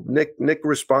Nick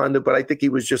responded, but I think he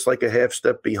was just like a half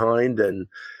step behind. And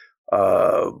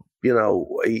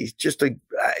he's just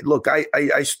look.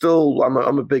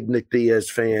 I'm a big Nick Diaz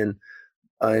fan.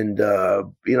 And,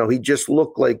 he just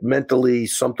looked like mentally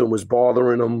something was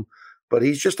bothering him. But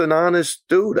he's just an honest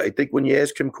dude. I think when you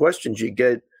ask him questions, you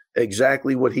get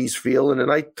exactly what he's feeling.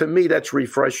 And to me, that's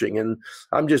refreshing. And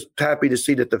I'm just happy to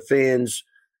see that the fans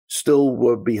still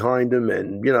were behind him.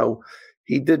 And,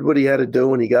 he did what he had to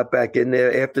do, and he got back in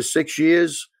there after 6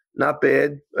 years. Not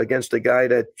bad against a guy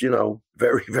that,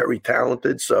 very, very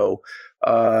talented. So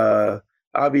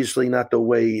obviously not the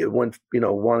way it went,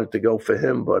 wanted to go for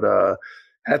him. But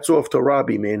hats off to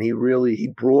Robbie, man. He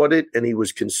brought it, and he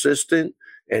was consistent,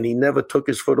 and he never took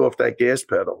his foot off that gas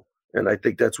pedal. And I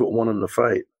think that's what won him the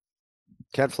fight.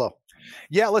 Ken Flo.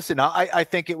 Yeah, listen, I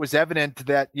think it was evident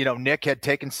that, Nick had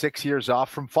taken 6 years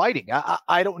off from fighting.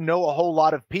 I don't know a whole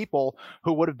lot of people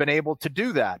who would have been able to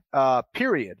do that,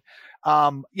 period.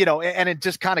 And it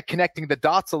just kind of connecting the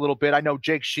dots a little bit. I know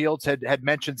Jake Shields had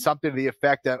mentioned something to the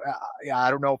effect that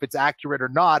I don't know if it's accurate or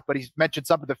not, but he's mentioned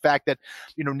something to the fact that,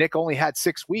 Nick only had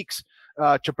 6 weeks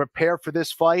to prepare for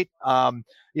this fight.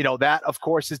 That of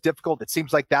course is difficult. It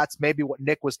seems like that's maybe what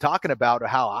Nick was talking about, or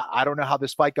how I don't know how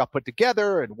this fight got put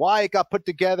together and why it got put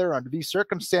together under these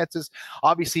circumstances.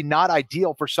 Obviously not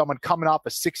ideal for someone coming off a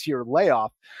 6-year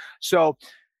layoff. So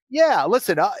yeah,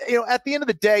 listen, at the end of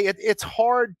the day, it's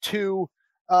hard to,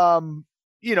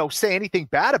 say anything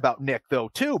bad about Nick, though,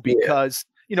 too, because,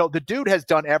 the dude has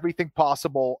done everything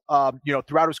possible,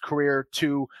 throughout his career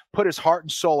to put his heart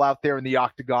and soul out there in the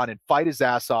octagon and fight his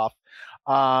ass off.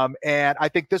 And I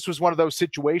think this was one of those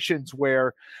situations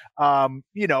where,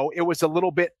 it was a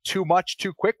little bit too much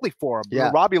too quickly for him.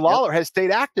 Yeah. Robbie Lawler has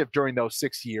stayed active during those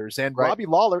 6 years, and Robbie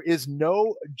Lawler is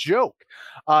no joke.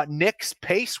 Nick's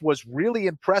pace was really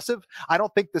impressive. I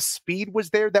don't think the speed was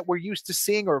there that we're used to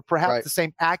seeing, or perhaps the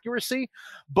same accuracy,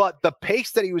 but the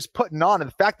pace that he was putting on, and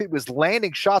the fact that he was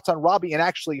landing shots on Robbie and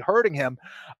actually hurting him,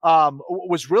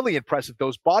 was really impressive.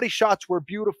 Those body shots were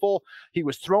beautiful. He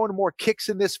was throwing more kicks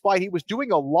in this fight. He was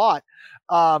doing a lot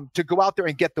to go out there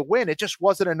and get the win. It just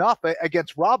wasn't enough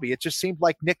against Robbie. It just seemed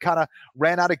like Nick kind of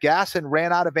ran out of gas and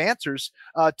ran out of answers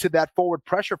to that forward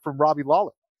pressure from Robbie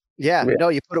Lawler. Yeah, no,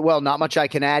 you put it well. Not much I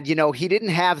can add. He didn't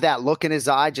have that look in his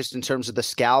eye just in terms of the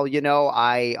scowl.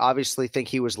 I obviously think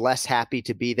he was less happy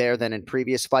to be there than in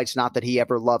previous fights. Not that he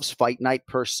ever loves fight night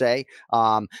per se,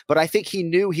 but I think he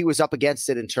knew he was up against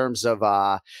it in terms of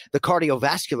the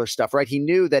cardiovascular stuff, right? He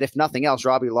knew that if nothing else,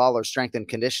 Robbie Lawler's strength and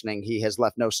conditioning, he has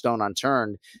left no stone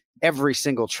unturned every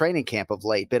single training camp of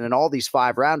late. Been in all these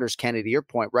 5-rounders, Kenny, to your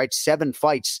point, right? 7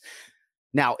 fights.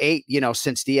 Now 8,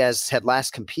 since Diaz had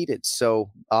last competed. So,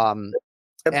 and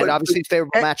obviously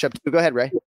favorable matchup. Go ahead,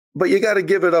 Ray. But you got to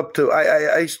give it up to.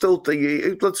 I still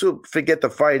think. Let's forget the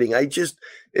fighting.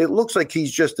 It looks like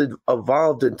he's just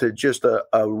evolved into just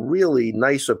a really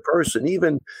nicer person.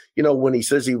 Even when he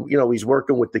says he's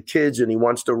working with the kids and he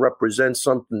wants to represent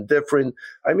something different.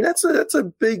 I mean that's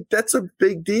a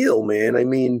big deal, man. I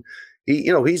mean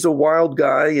he's a wild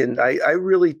guy, and I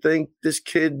really think this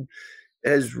kid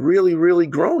has really, really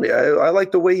grown. I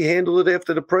like the way he handled it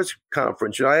after the press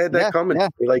conference. I had that comment.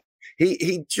 Like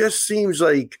he just seems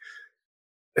like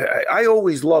I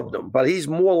always loved him, but he's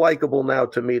more likable now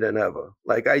to me than ever.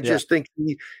 Like I just think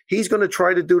he's going to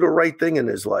try to do the right thing in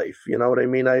his life. You know what I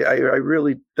mean? I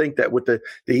really think that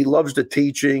he loves the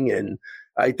teaching, and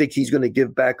I think he's going to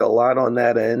give back a lot on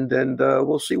that end, and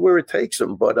we'll see where it takes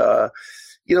him. But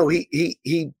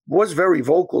he was very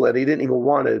vocal that he didn't even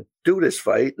want to do this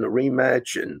fight and a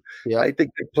rematch, and I think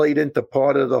it played into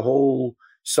part of the whole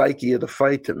psyche of the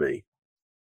fight to me.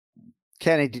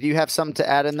 Kenny, did you have something to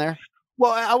add in there?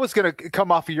 Well, I was going to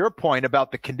come off of your point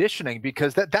about the conditioning,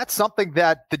 because that's something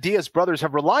that the Diaz brothers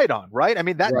have relied on, right? I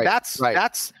mean, that's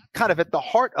kind of at the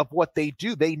heart of what they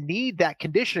do. They need that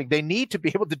conditioning. They need to be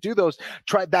able to do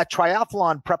that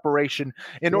triathlon preparation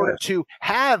in order to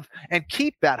have and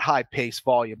keep that high pace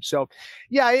volume. So,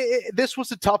 yeah, this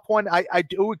was a tough one. I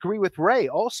do agree with Ray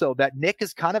also that Nick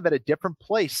is kind of at a different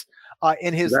place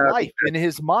in his life, in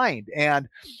his mind. And,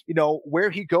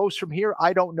 where he goes from here,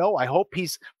 I don't know. I hope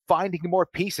he's finding more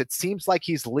peace. It seems like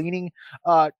he's leaning,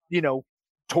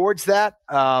 towards that,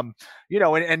 and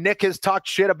Nick has talked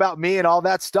shit about me and all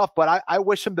that stuff, but I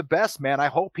wish him the best, man. I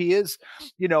hope he is,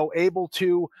 able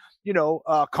to,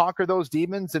 conquer those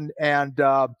demons and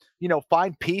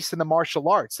find peace in the martial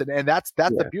arts. And that's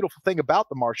the beautiful thing about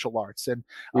the martial arts. And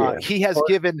he has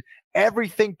given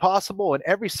everything possible in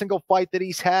every single fight that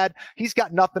he's had. He's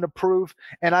got nothing to prove.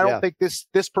 And I don't think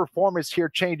this performance here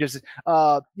changes,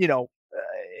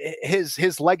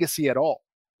 his legacy at all.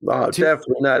 No,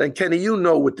 definitely not. And Kenny,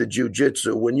 with the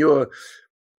jiu-jitsu, when you're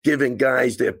giving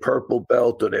guys their purple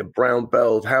belt or their brown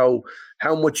belt, how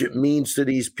much it means to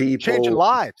these people. Changing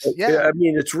lives. Yeah. I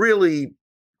mean, it's really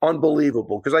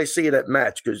unbelievable, because I see it at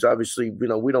match, because obviously,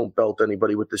 we don't belt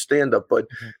anybody with the stand-up, but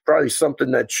probably something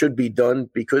that should be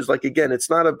done, because, like, again, it's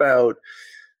not about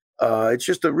it's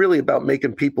just really about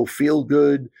making people feel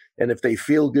good. And if they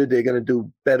feel good, they're going to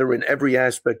do better in every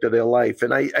aspect of their life.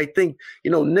 And I think,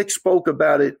 Nick spoke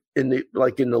about it in the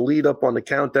lead up on the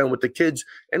countdown with the kids,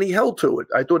 and he held to it.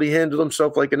 I thought he handled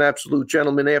himself like an absolute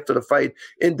gentleman after the fight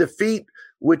in defeat,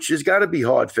 which has got to be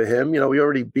hard for him. He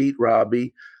already beat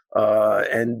Robbie.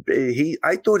 And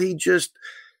I thought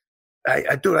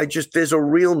there's a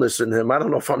realness in him. I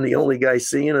don't know if I'm the only guy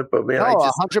seeing it, but man,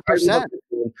 100%.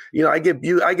 I get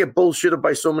bullshitted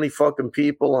by so many fucking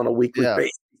people on a weekly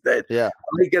basis that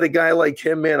I get a guy like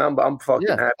him, man. I'm fucking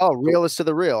happy. Oh, realist to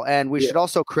the real. And we should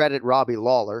also credit Robbie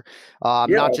Lawler,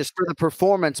 not just for the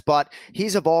performance, but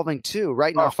he's evolving too.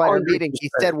 Right in our fighter meeting,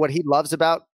 he said what he loves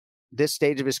about this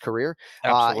stage of his career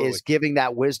is giving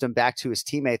that wisdom back to his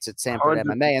teammates at Sanford 100%.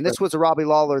 MMA. And this was a Robbie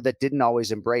Lawler that didn't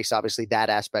always embrace, obviously, that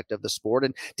aspect of the sport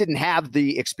and didn't have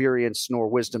the experience nor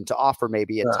wisdom to offer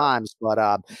maybe at times.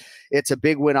 But it's a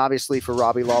big win, obviously, for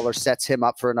Robbie Lawler, sets him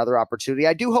up for another opportunity.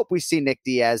 I do hope we see Nick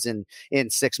Diaz in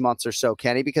 6 months or so,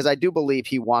 Kenny, because I do believe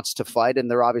he wants to fight, and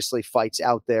there are obviously fights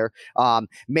out there.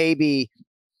 Maybe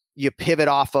you pivot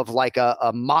off of like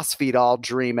a Masvidal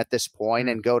dream at this point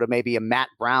and go to maybe a Matt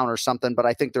Brown or something. But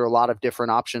I think there are a lot of different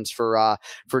options for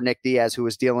Nick Diaz, who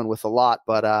is dealing with a lot.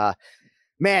 But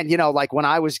man, like when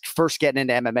I was first getting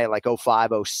into MMA, like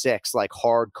 05, 06, like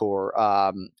hardcore,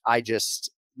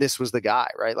 this was the guy,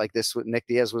 right? Like Nick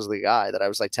Diaz was the guy that I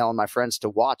was like telling my friends to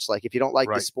watch. Like, if you don't like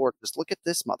the sport, just look at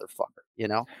this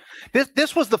motherfucker,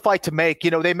 This was the fight to make.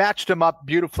 They matched him up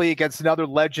beautifully against another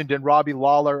legend in Robbie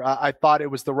Lawler. I thought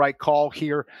it was the right call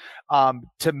here.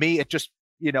 To me, it just,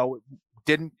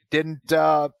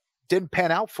 didn't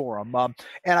pan out for him.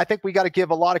 And I think we got to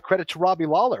give a lot of credit to Robbie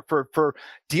Lawler for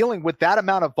dealing with that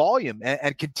amount of volume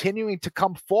and continuing to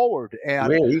come forward. And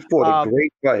man, he fought a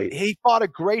great fight. He fought a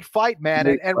great fight, man.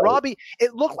 And Robbie,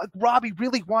 it looked like Robbie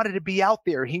really wanted to be out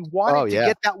there. He wanted to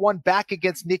get that one back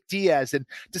against Nick Diaz. And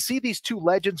to see these two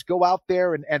legends go out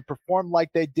there and perform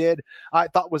like they did, I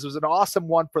thought was an awesome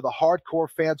one for the hardcore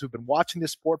fans who've been watching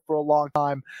this sport for a long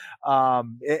time.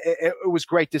 It was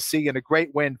great to see, and a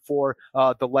great win for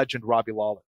the legend Robbie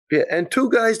Lawler. Yeah, and two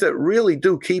guys that really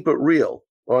do keep it real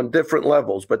on different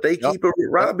levels, but they keep it.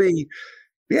 Robbie,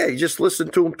 you just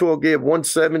listen to him talk. Yeah,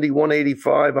 170,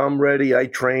 185. I'm ready. I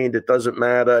trained. It doesn't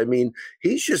matter. I mean,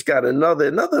 he's just got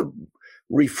another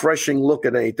refreshing look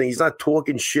at anything. He's not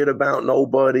talking shit about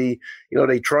nobody.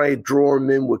 They try to draw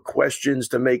him in with questions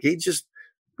to make.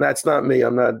 That's not me.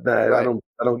 I'm not. Right. I don't.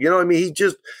 I mean,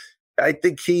 I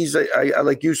think he's. I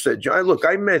like you said, John. Look,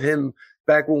 I met him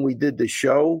back when we did the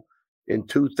show in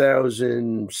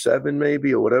 2007,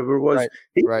 maybe, or whatever it was.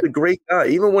 He was a great guy,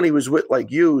 even when he was with like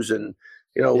Hughes, and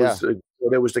there was the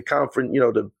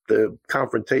the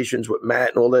confrontations with Matt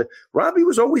and all that. Robbie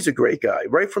was always a great guy,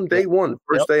 right from day one.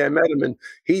 First day I met him, and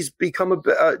he's become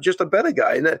just a better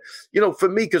guy. And that, for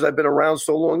me, because I've been around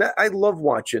so long, I love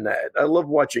watching that. I love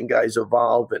watching guys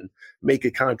evolve and make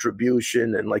a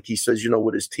contribution, and like he says,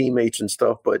 with his teammates and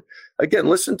stuff. But again,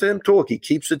 listen to him talk. He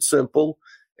keeps it simple.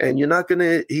 And he's not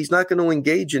going to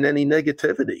engage in any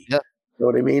negativity. Yeah. You know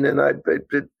what I mean? And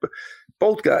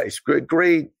both guys,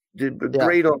 great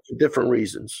on different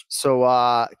reasons.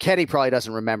 So Kenny probably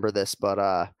doesn't remember this,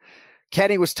 but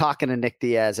Kenny was talking to Nick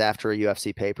Diaz after a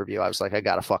UFC pay-per-view. I was like, I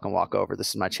got to fucking walk over. This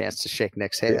is my chance to shake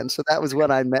Nick's hand. So that was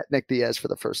when I met Nick Diaz for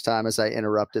the first time as I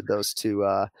interrupted those two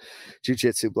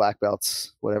jiu-jitsu black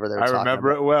belts, whatever they were talking about. I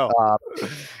remember it well.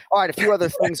 All right, a few other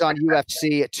things on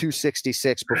UFC at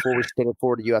 266 before we spin it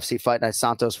forward to UFC Fight Night,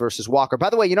 Santos versus Walker. By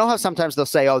the way, you know how sometimes they'll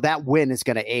say, oh, that win is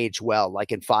going to age well.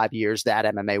 Like in 5 years, that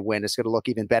MMA win is going to look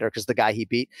even better because the guy he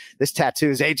beat, this tattoo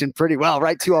is aging pretty well,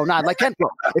 right? 209. Like Ken,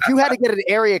 if you had to get an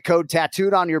area code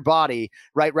tattooed on your body,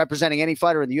 right, representing any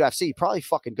fighter in the UFC, you probably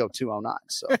fucking go 209.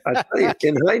 So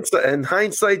in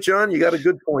hindsight, John, you got a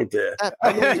good point there.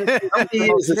 How many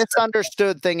years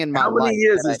misunderstood thing in my life. How many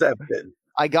years has that been?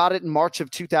 I got it in March of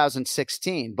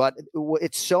 2016, but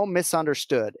it's so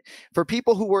misunderstood. For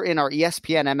people who were in our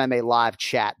ESPN MMA live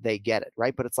chat, they get it,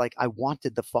 right? But it's like, I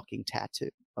wanted the fucking tattoo,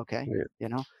 okay? Yeah. You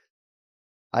know?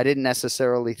 I didn't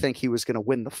necessarily think he was going to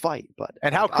win the fight, but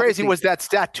and how crazy was that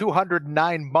stat?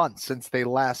 209 months since they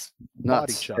last fought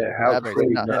each other. Yeah, how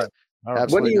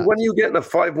crazy! When are you getting a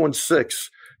 516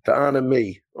 to honor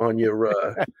me on your?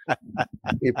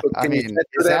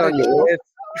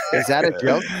 Is that a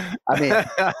joke? I mean,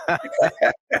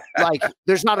 like,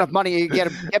 there's not enough money. You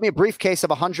get me a briefcase of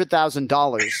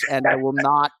 $100,000, and I will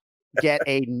not get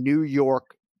a New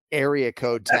York area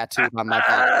code tattooed on my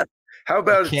body. How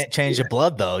about can't change the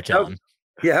blood though, John?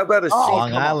 How about a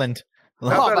Long Island?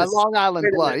 My Long Island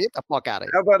blood. Get the fuck out of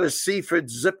here. How about a Seaford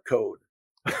zip code?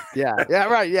 Yeah,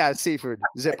 right. Yeah, Seaford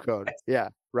zip code. Yeah,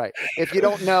 right. If you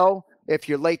don't know, if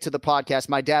you're late to the podcast,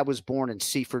 my dad was born in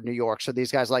Seaford, New York. So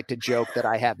these guys like to joke that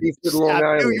I have New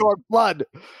York blood.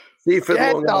 Seaford,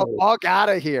 get the fuck out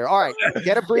of here. All right,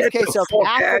 get a briefcase of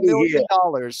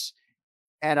 $500,000,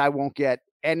 and I won't get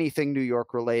anything New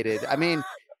York related. I mean,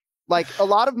 like, a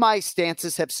lot of my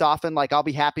stances have softened. Like, I'll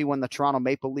be happy when the Toronto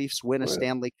Maple Leafs win a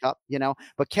Stanley Cup, you know.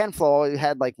 But Ken Flo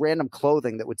had like random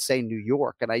clothing that would say New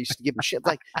York, and I used to give him shit.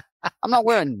 Like, I'm not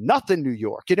wearing nothing New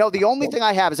York. You know, the only thing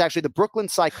I have is actually the Brooklyn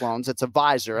Cyclones. It's a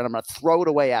visor, and I'm going to throw it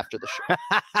away after the show.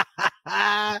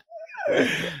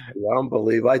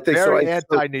 Unbelievable. I think very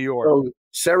anti-New York. So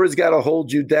Sarah's got to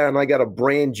hold you down. I got to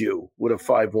brand you with a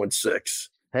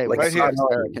 516. Hey, like right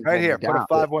here. Put a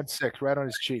 516 right on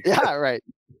his cheek. Yeah, right.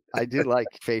 I do like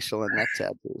facial and neck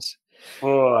tattoos.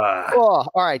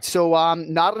 All right. So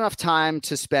not enough time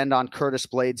to spend on Curtis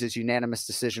Blades' unanimous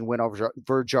decision win over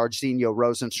Jairzinho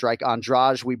Rozenstruik.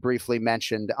 Andrade, we briefly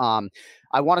mentioned.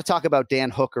 I want to talk about Dan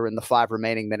Hooker in the 5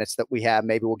 remaining minutes that we have.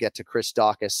 Maybe we'll get to Chris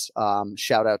Dawkins.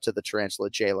 Shout out to the Tarantula,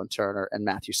 Jalen Turner, and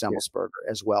Matthew Semmelsberger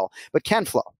as well. But Ken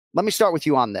Flo, let me start with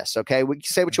you on this, okay? We can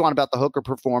say what you want about the Hooker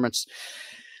performance.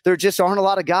 There just aren't a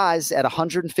lot of guys at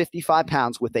 155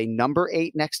 pounds with a number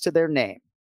 8 next to their name.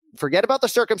 Forget about the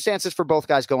circumstances for both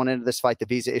guys going into this fight, the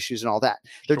visa issues and all that.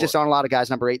 There just aren't a lot of guys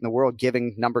number 8 in the world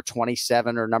giving number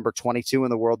 27 or number 22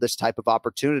 in the world this type of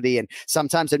opportunity. And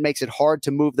sometimes it makes it hard to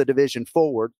move the division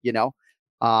forward, you know.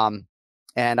 And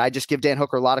I just give Dan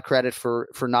Hooker a lot of credit for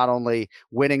not only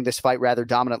winning this fight rather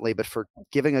dominantly, but for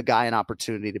giving a guy an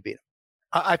opportunity to beat him.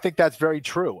 I think that's very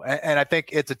true. And I think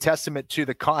it's a testament to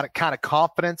the kind of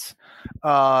confidence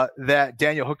that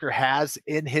Daniel Hooker has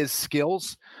in his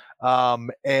skills.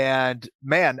 And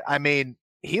man, I mean,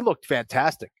 he looked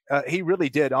fantastic. He really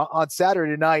did. On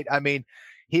Saturday night, I mean,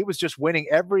 he was just winning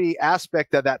every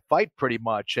aspect of that fight pretty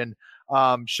much, and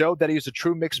showed that he was a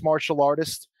true mixed martial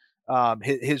artist.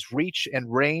 His reach and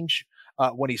range,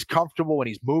 when he's comfortable, when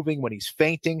he's moving, when he's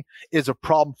feinting, is a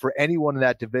problem for anyone in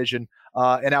that division.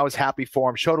 And I was happy for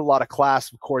him. Showed a lot of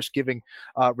class, of course, giving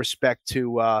respect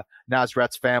to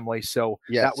Nasrat's family. So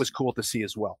that was cool to see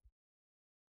as well.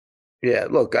 Yeah,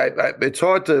 look, it's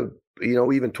hard to, you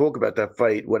know, even talk about that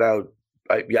fight without,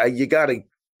 you got to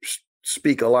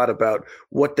speak a lot about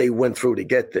what they went through to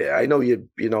get there. I know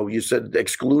you said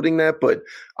excluding that, but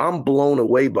I'm blown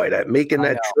away by that. Making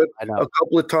that trip a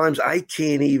couple of times, I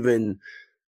can't even.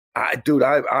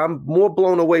 I'm more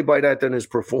blown away by that than his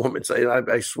performance.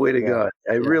 I swear to God,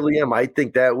 I really am. I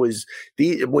think that was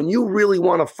when you really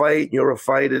want to fight, you're a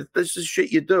fighter. This is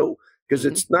shit you do because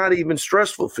it's not even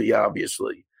stressful for you,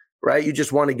 obviously, right? You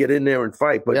just want to get in there and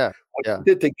fight. But what he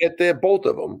did to get there, both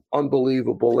of them,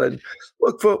 unbelievable. And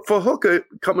look, for Hooker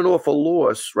coming off a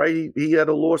loss, right? He had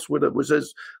a loss with it. Was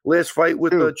his last fight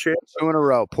with the champ. 2 in a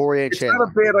row, Poirier It's champ. not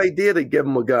a bad idea to give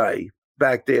him a guy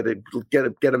back there to get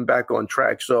him back on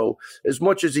track. So as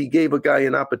much as he gave a guy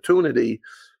an opportunity,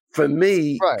 for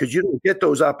me, because you don't get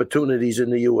those opportunities in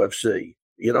the UFC.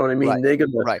 You know what I mean? They're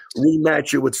going to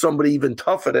rematch you with somebody even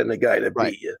tougher than the guy that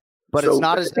beat you. But it's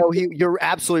not as though you're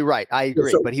absolutely right. I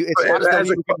agree. But it's not as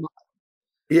though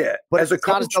Yeah, but as a it's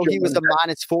not as coach, though he was a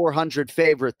minus 400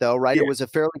 favorite, though, right? Yeah. It was a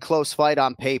fairly close fight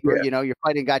on paper. Yeah. You know, you're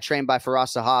fighting a guy trained by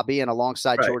Firas Zahabi and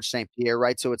alongside Right. George St. Pierre,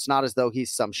 right? So it's not as though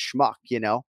he's some schmuck, you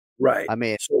know? Right. I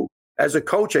mean, so as a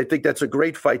coach, I think that's a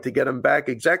great fight to get him back.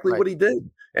 Exactly what he did.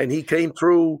 And he came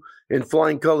through in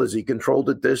flying colors. He controlled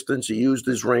the distance. He used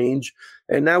his range.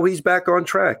 And now he's back on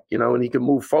track, you know, and he can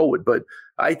move forward. But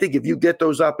I think if you get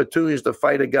those opportunities to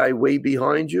fight a guy way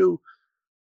behind you,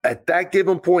 at that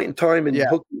given point in time in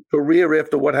Hook's career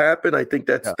after what happened, I think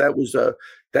that's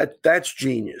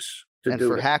genius. And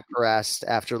for Haqparast,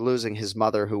 after losing his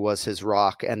mother, who was his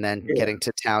rock, and then getting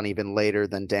to town even later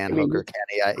than Dan Hooker,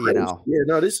 Kenny, you know. Yeah,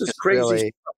 no, this is crazy really,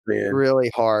 stuff, man.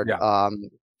 Really hard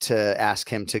to ask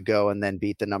him to go and then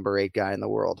beat the number 8 guy in the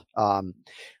world.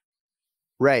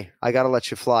 Ray, I got to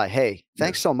let you fly. Hey,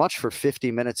 thanks so much for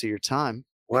 50 minutes of your time.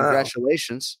 Wow.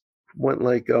 Congratulations. Went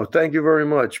like, oh, thank you very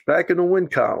much. Back in the win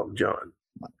column, John.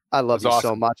 I love you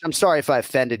so much. I'm sorry if I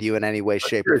offended you in any way,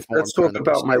 shape, or form. Let's talk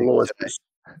about my losses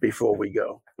before we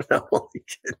go. No, I'm only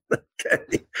kidding.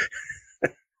 Okay.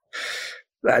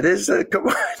 That is, come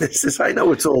on. This is, I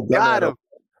know it's all done.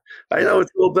 I know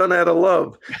it's all done out of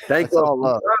love. Thank God.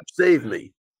 Rob saved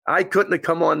me. I couldn't have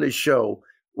come on this show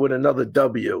with another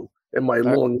W in my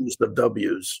long list of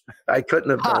W's. I couldn't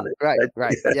have done it.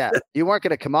 Right. Yeah. You weren't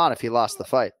going to come on if you lost the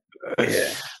fight. Yeah.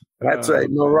 That's right.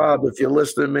 No, Rob, if you're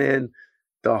listening, man,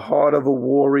 the heart of a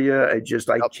warrior. I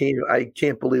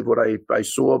can't believe what I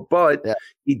saw, but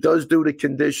he does do the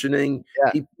conditioning.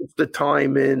 Yeah. He puts the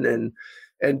time in.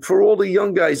 And for all the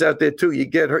young guys out there too, you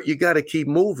get hurt, you got to keep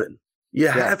moving. You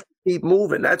have to keep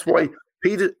moving. That's why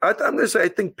I'm going to say, I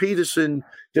think Peterson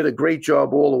did a great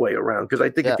job all the way around. Because I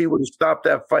think if he would have stopped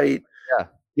that fight,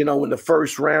 you know, in the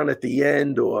first round at the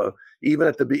end, or even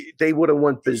at they would have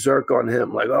went berserk on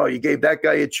him. Like, oh, you gave that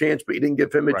guy a chance, but you didn't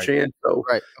give him a chance. So,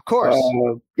 of course,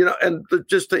 you know, and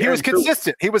just he was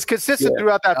consistent. He was consistent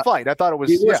throughout that fight. I thought it was.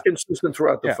 He was consistent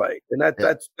throughout the fight, and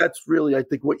that's really, I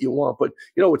think, what you want. But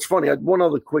you know, it's funny. I had one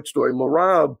other quick story.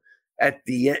 Marab at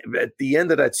the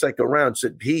end of that second round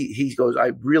said he goes, I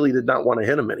really did not want to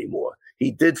hit him anymore.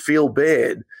 He did feel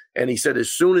bad, and he said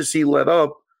as soon as he let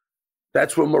up,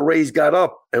 that's when Moraes got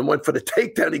up and went for the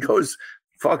takedown. He goes,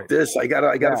 fuck this. I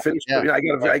gotta finish. Yeah.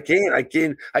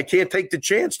 I can't take the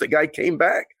chance. The guy came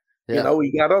back. Yeah. You know,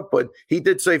 he got up, but he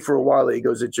did say for a while, he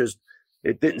goes,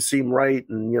 it didn't seem right.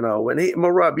 And, you know, and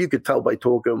Marab, you could tell by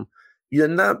talking, you're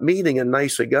not meeting a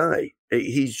nicer guy.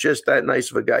 He's just that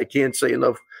nice of a guy. I can't say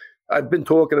enough. I've been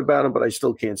talking about him, but I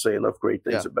still can't say enough great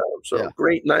things about him. So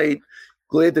great night.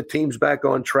 Glad the team's back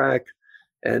on track.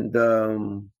 And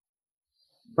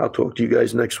I'll talk to you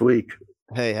guys next week.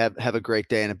 Hey, have a great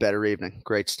day and a better evening.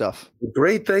 Great stuff. A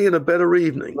great day and a better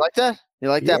evening. You like that? You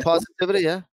like that positivity?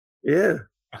 Yeah. Yeah.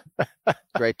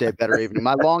 Great day, better evening.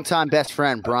 My longtime best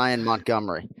friend, Brian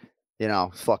Montgomery. You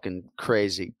know, fucking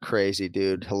crazy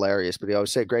dude. Hilarious. But he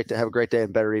always say, have a great day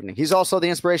and better evening. He's also the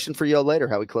inspiration for Yo Later,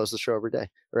 how we close the show every day.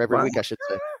 Or every week, I should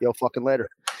say. Yo fucking later.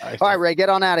 All right, Ray, get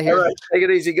on out of here. All right. Take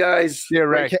it easy, guys. Yeah,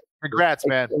 Ray. Congrats,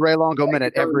 man. Ray Longo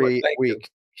Minute every week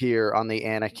here on the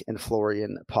Anik and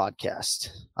Florian podcast.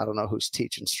 I don't know who's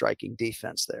teaching striking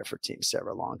defense there for Team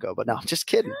Sarah Longo, but no, I'm just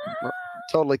kidding.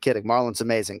 Totally kidding. Marlon's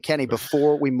amazing. Kenny,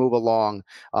 before we move along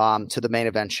to the main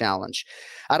event challenge,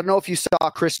 I don't know if you saw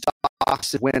Chris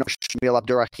Dox win over Shamil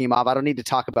Abdurakhimov. I don't need to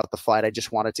talk about the fight. I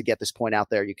just wanted to get this point out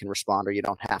there. You can respond or you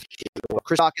don't have to.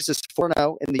 Chris Dox is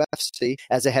 4-0 in the UFC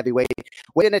as a heavyweight,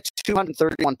 weighing at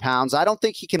 231 pounds. I don't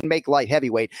think he can make light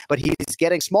heavyweight, but he's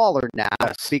getting smaller now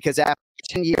because after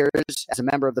 10 years as a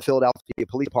member of the Philadelphia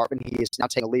Police Department, he is now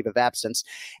taking a leave of absence.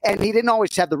 And he didn't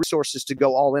always have the resources to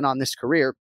go all in on this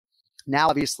career. Now,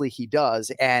 obviously, he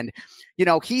does. And, you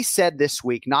know, he said this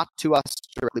week, not to us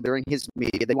directly during his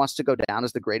media, that he wants to go down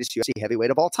as the greatest UFC heavyweight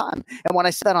of all time. And when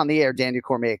I said that on the air, Daniel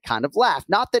Cormier kind of laughed.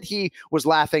 Not that he was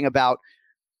laughing about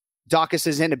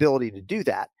Dawkins' inability to do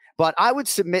that. But I would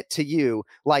submit to you,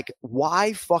 like,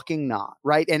 why fucking not,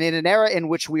 right? And in an era in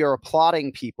which we are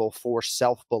applauding people for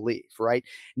self-belief, right?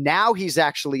 Now he's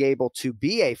actually able to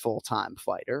be a full-time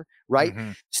fighter, right?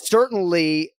 Mm-hmm.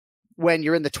 Certainly, when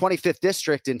you're in the 25th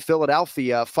district in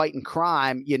Philadelphia fighting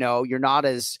crime, you know, you're not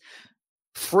as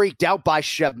freaked out by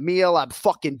Shamil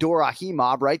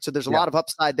Abdurakhimov, right? So there's a lot of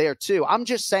upside there too. I'm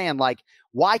just saying, like,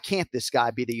 why can't this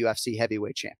guy be the UFC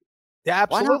heavyweight champion? Yeah,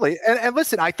 absolutely. And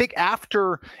listen, I think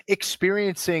after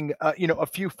experiencing, a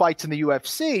few fights in the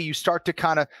UFC, you start to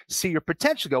kind of see your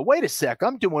potential. Go, wait a sec,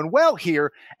 I'm doing well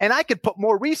here, and I could put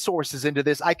more resources into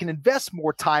this. I can invest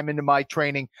more time into my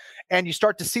training, and you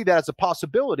start to see that as a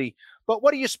possibility. But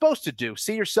what are you supposed to do?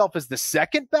 See yourself as the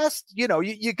second best? You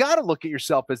got to look at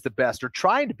yourself as the best or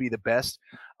trying to be the best.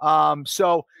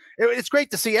 So it's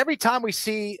great to see. Every time we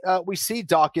see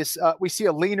Dawkins, we see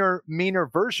a leaner, meaner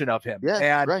version of him. Yeah,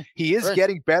 and he is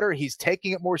getting better. He's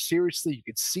taking it more seriously. You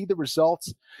can see the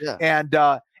results. Yeah.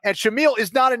 And Shamil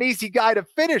is not an easy guy to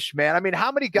finish, man. I mean,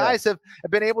 how many guys have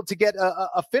been able to get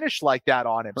a finish like that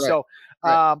on him? So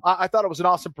I thought it was an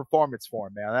awesome performance for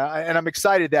him, man. And I'm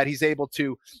excited that he's able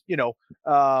to,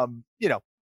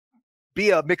 be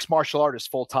a mixed martial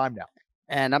artist full time now.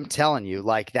 And I'm telling you,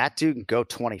 like, that dude can go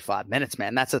 25 minutes,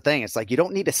 man. That's the thing. It's like, you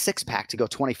don't need a 6-pack to go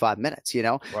 25 minutes,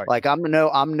 Right. Like, I'm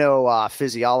no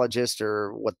physiologist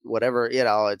or whatever,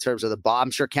 in terms of the body.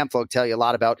 I'm sure Kempflo will tell you a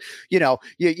lot about,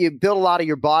 you build a lot of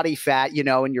your body fat,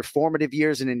 in your formative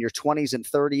years and in your 20s and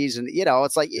 30s. And,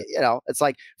 it's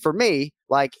like for me,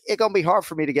 like, it's going to be hard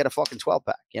for me to get a fucking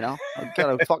 12-pack, I've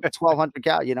got a fucking 1,200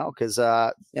 cal, because,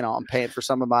 I'm paying for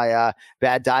some of my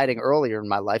bad dieting earlier in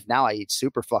my life. Now I eat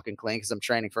super fucking clean because I'm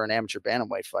training for an amateur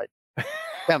bantamweight fight.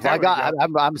 I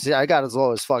got as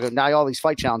low as fucking, now all these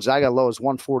fight challenges, I got as low as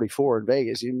 144 in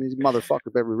Vegas. You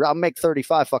motherfucker, baby. I'll make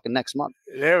 35 fucking next month.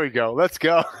 There we go. Let's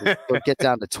go. We'll get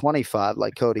down to 25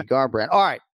 like Cody Garbrandt. All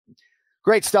right.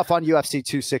 Great stuff on UFC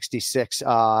 266.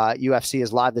 UFC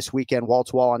is live this weekend, wall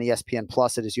to wall on ESPN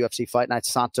Plus. It is UFC Fight Night,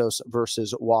 Santos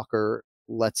versus Walker.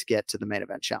 Let's get to the main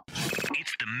event challenge.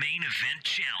 It's the main event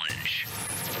challenge.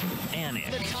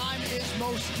 Anik. The time is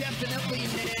most definitely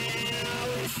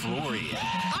now. Florian.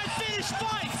 I finish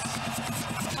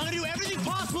fights. I'm gonna do everything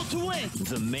possible to win.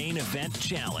 The main event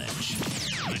challenge.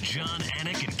 The John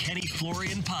Anik and Kenny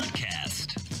Florian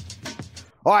podcast.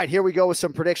 All right, here we go with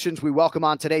some predictions. We welcome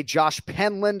on today Josh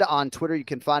Penland on Twitter. You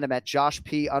can find him at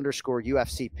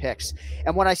JoshP_UFC picks.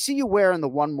 And when I see you wearing the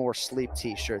One More Sleep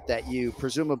t-shirt that you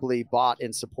presumably bought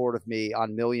in support of me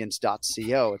on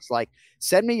millions.co, it's like,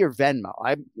 send me your Venmo.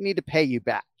 I need to pay you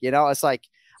back. It's like,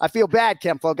 I feel bad,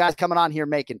 Kempflo. Guys coming on here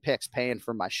making picks, paying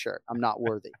for my shirt. I'm not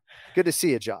worthy. Good to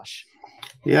see you, Josh.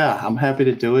 Yeah, I'm happy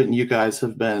to do it. And you guys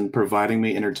have been providing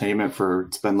me entertainment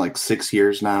it's been like 6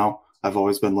 years now. I've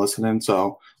always been listening,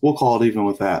 so we'll call it even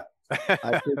with that.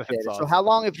 I appreciate it. Awesome. So how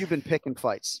long have you been picking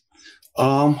fights?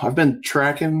 I've been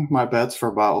tracking my bets for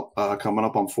about coming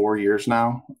up on 4 years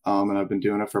now, and I've been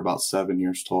doing it for about 7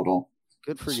 years total.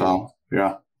 Good for you. So,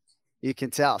 yeah. You can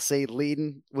tell. See,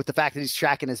 leading with the fact that he's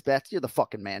tracking his bets. You're the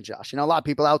fucking man, Josh. A lot of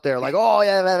people out there are like, oh,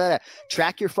 yeah.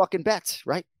 Track your fucking bets,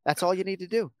 right? That's all you need to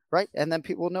do, right? And then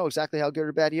people will know exactly how good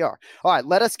or bad you are. All right,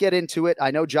 let us get into it.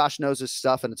 I know Josh knows his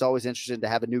stuff, and it's always interesting to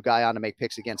have a new guy on to make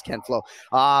picks against Ken Flo.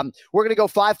 We're going to go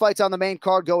 5 fights on the main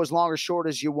card. Go as long or short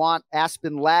as you want.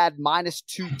 Aspen Ladd,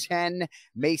 -210.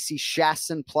 Macy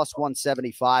Shasson,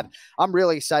 +175. I'm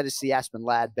really excited to see Aspen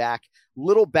Ladd back.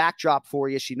 Little backdrop for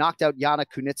you. She knocked out Yana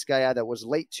Kunitskaya. That was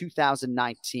late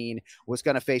 2019. Was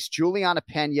going to face Juliana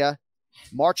Pena.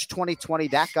 March 2020,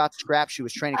 that got scrapped. She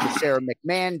was training for Sarah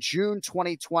McMahon. June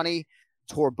 2020,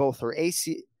 tore both her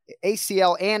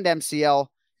ACL and MCL.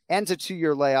 Ends a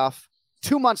 2-year layoff.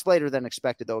 2 months later than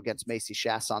expected, though, against Macy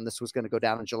Shasson. This was going to go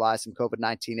down in July, some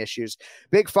COVID-19 issues.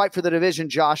 Big fight for the division,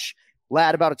 Josh.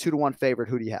 Ladd, about a 2-1 favorite.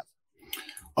 Who do you have?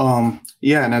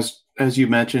 Yeah, and as you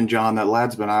mentioned, John, that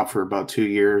Ladd's been out for about 2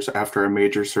 years after a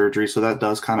major surgery, so that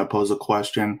does kind of pose a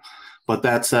question. But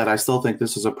that said, I still think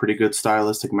this is a pretty good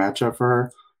stylistic matchup for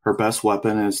her. Her best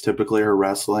weapon is typically her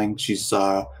wrestling. She's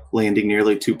landing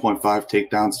nearly 2.5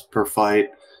 takedowns per fight.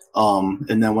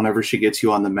 And then whenever she gets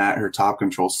you on the mat, her top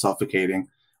control is suffocating.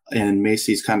 And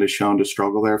Macy's kind of shown to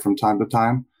struggle there from time to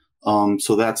time.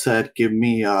 So that said, give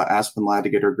me Aspen Ladd to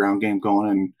get her ground game going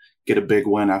and get a big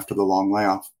win after the long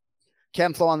layoff.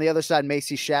 Kempflo on the other side,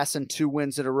 Macy Shasson, 2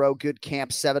 wins in a row. Good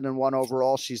camp, 7-1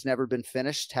 overall. She's never been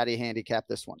finished. How do you handicap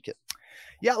this one, kid?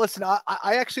 Yeah, listen, I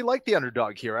actually like the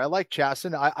underdog here. I like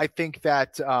Chasson. I think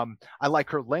that I like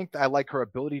her length. I like her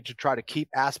ability to try to keep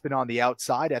Aspen on the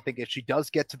outside. I think if she does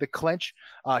get to the clinch,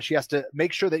 she has to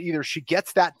make sure that either she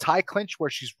gets that tie clinch where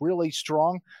she's really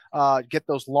strong, get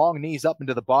those long knees up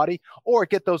into the body, or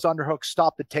get those underhooks,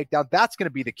 stop the takedown. That's going to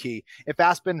be the key. If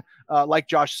Aspen, like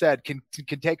Josh said, can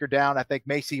take her down, I think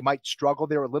Macy might struggle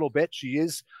there a little bit. She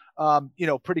is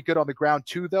pretty good on the ground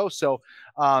too, though. So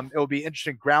it will be an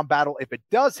interesting ground battle if it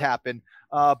does happen.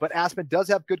 But Aspen does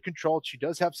have good control. She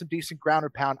does have some decent ground or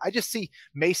pound. I just see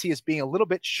Macy as being a little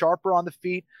bit sharper on the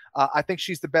feet. I think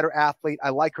she's the better athlete. I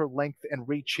like her length and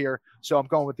reach here. So I'm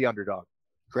going with the underdog.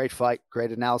 Great fight.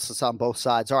 Great analysis on both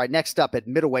sides. All right, next up at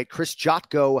middleweight, Chris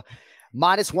Jotko,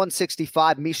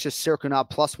 -165, Misha Serkinov,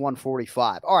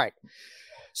 +145. All right.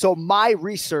 So my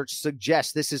research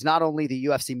suggests this is not only the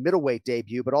UFC middleweight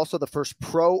debut, but also the first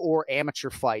pro or amateur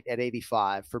fight at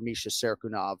 85 for Misha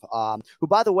Serkunov, who,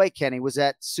 by the way, Kenny, was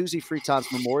at Susie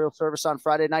Freeton's memorial service on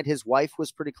Friday night. His wife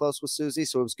was pretty close with Susie,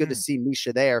 so it was good to see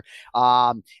Misha there.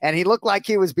 And he looked like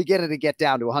he was beginning to get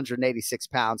down to 186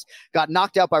 pounds. Got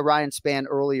knocked out by Ryan Spann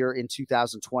earlier in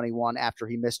 2021 after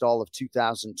he missed all of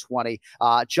 2020.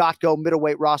 Jotko,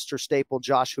 middleweight roster staple.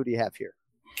 Josh, who do you have here?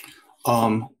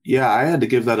 Yeah, I had to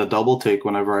give that a double take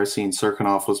whenever I seen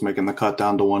Serkinov was making the cut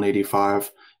down to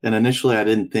 185. And initially I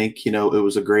didn't think, it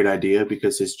was a great idea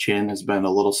because his chin has been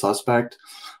a little suspect.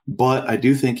 But I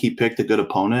do think he picked a good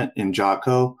opponent in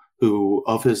Jotko, who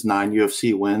of his 9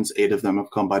 UFC wins, 8 of them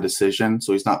have come by decision.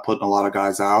 So he's not putting a lot of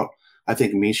guys out. I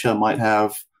think Misha might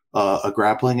have a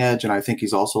grappling edge, and I think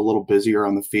he's also a little busier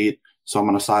on the feet. So I'm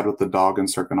going to side with the dog and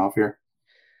Serkinov here.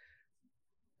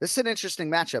 This is an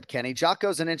interesting matchup, Kenny.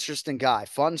 Jotko's an interesting guy.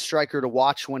 Fun striker to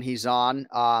watch when he's on.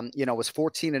 Was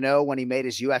 14-0 when he made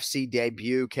his UFC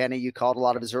debut. Kenny, you called a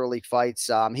lot of his early fights.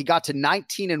 He got to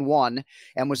 19-1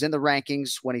 and was in the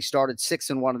rankings when he started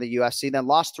 6-1 in the UFC, then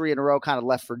lost 3 in a row, kind of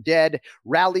left for dead,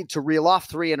 rallied to reel off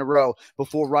 3 in a row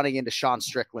before running into Sean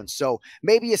Strickland. So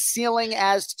maybe a ceiling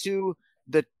as to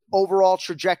the overall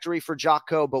trajectory for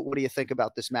Jotko, but what do you think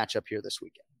about this matchup here this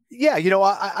weekend? Yeah,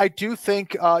 I do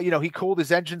think, he cooled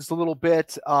his engines a little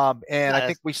bit. And I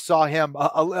think we saw him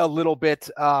a little bit,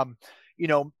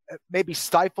 maybe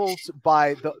stifled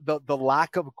by the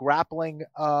lack of grappling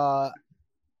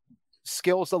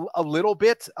skills a little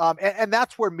bit. And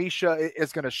that's where Misha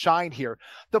is going to shine here.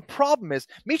 The problem is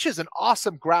Misha's an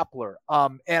awesome grappler.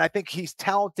 And I think he's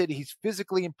talented. He's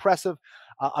physically impressive.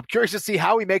 I'm curious to see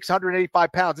how he makes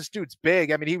 185 pounds. This dude's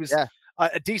big. I mean, he was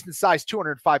a decent size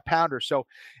 205 pounder. So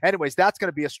anyways, that's going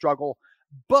to be a struggle,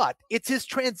 but it's his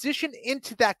transition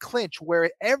into that clinch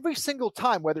where every single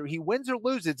time, whether he wins or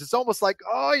loses, it's almost like,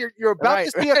 oh, you're about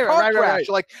to see a car crash.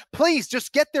 You're like, please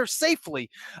just get there safely.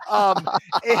 So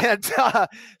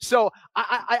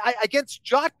I against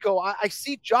Jotko, I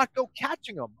see Jotko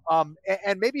catching him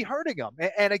and maybe hurting him.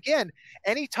 And again,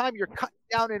 anytime you're cutting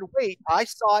down in weight, I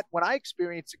saw it when I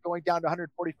experienced it going down to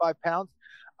 145 pounds.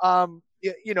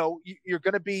 You're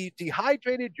going to be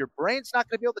dehydrated. Your brain's not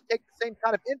going to be able to take the same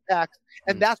kind of impact.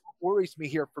 And that's what worries me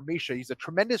here for Misha. He's a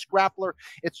tremendous grappler.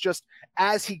 It's just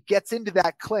as he gets into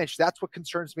that clinch, that's what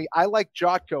concerns me. I like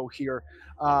Jotko here.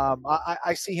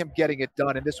 I see him getting it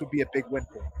done, and this would be a big win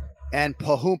for him. And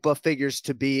Pahumpa figures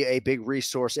to be a big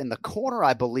resource in the corner,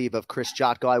 I believe, of Chris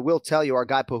Jotko. I will tell you, our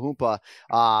guy Pahumpa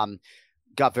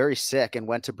got very sick and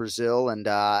went to Brazil and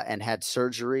had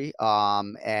surgery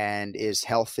and is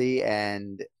healthy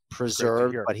and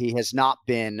preserved, but he has not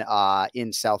been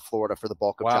in South Florida for the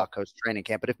bulk of Jotko's training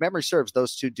camp. But if memory serves,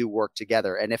 those two do work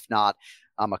together. And if not,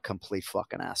 I'm a complete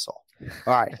fucking asshole.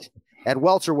 All right. At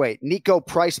welterweight, Nico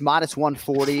Price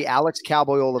 -140, Alex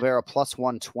Cowboy Oliveira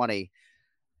 +120.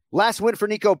 Last win for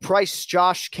Nico Price,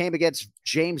 Josh, came against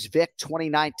James Vick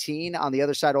 2019. On the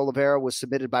other side, Oliveira was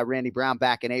submitted by Randy Brown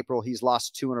back in April. He's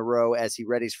lost 2 in a row as he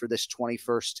readies for this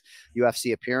 21st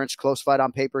UFC appearance. Close fight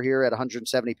on paper here at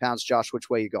 170 pounds. Josh, which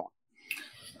way are you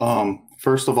going?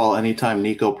 First of all, anytime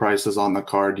Nico Price is on the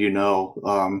card, he's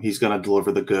going to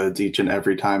deliver the goods each and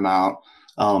every time out.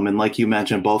 And like you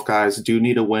mentioned, both guys do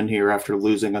need a win here after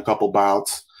losing a couple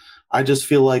bouts. I just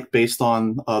feel like based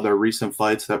on their recent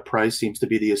fights that Price seems to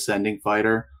be the ascending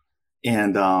fighter.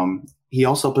 And he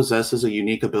also possesses a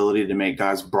unique ability to make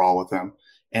guys brawl with him.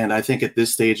 And I think at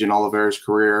this stage in Oliveira's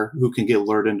career, who can get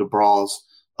lured into brawls,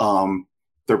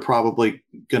 they're probably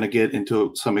going to get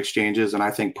into some exchanges. And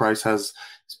I think Price has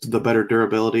the better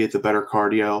durability, the better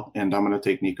cardio. And I'm going to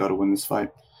take Nico to win this fight.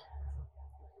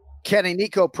 Kenny,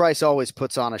 Nico Price always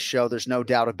puts on a show. There's no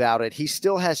doubt about it. He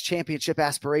still has championship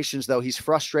aspirations, though. He's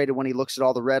frustrated when he looks at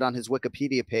all the red on his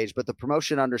Wikipedia page, but the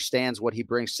promotion understands what he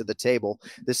brings to the table.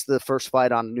 This is the first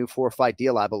fight on a new 4-fight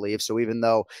deal, I believe. So even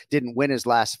though didn't win his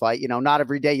last fight, not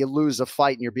every day you lose a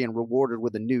fight and you're being rewarded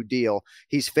with a new deal.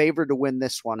 He's favored to win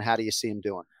this one. How do you see him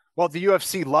doing? Well, the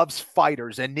UFC loves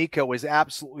fighters, and Nico is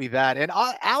absolutely that. And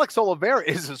Alex Oliveira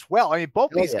is as well. I mean,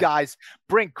 both these guys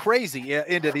bring crazy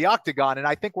into the octagon, and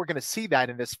I think we're going to see that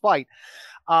in this fight.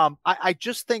 I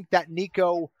just think that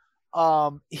Nico,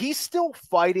 he's still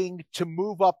fighting to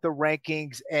move up the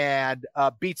rankings and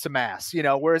beat some ass,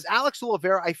 whereas Alex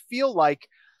Oliveira, I feel like,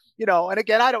 and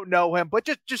again, I don't know him, but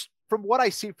just from what I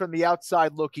see from the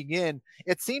outside looking in,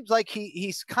 it seems like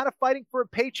he's kind of fighting for a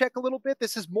paycheck a little bit.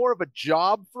 This is more of a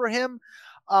job for him.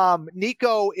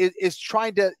 Nico is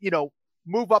trying to,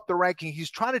 move up the ranking.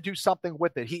 He's trying to do something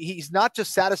with it. He's not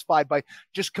just satisfied by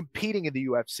just competing in the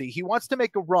UFC. He wants to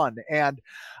make a run, and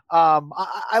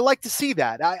I like to see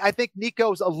that. I think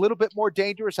Nico's a little bit more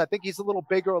dangerous. I think he's a little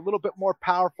bigger, a little bit more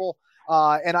powerful,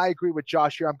 and I agree with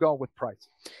Josh here. I'm going with Price.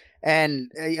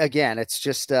 And again, it's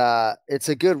just it's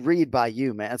a good read by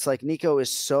you, man. It's like Nico is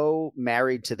so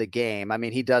married to the game. I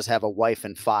mean, he does have a wife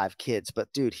and 5 kids,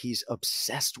 but dude, he's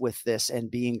obsessed with this and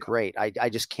being great. I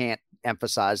just can't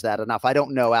emphasize that enough. I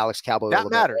don't know Alex Cowboy.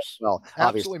 That matters. Well,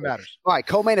 absolutely matters. All right,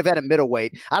 co-main event at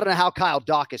middleweight. I don't know how Kyle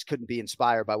Dawkins couldn't be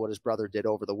inspired by what his brother did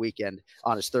over the weekend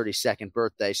on his 32nd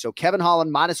birthday. So Kevin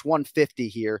Holland minus 150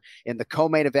 here in the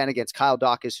co-main event against Kyle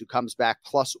Dawkins, who comes back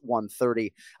plus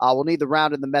 130. We'll need the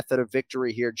round in the method of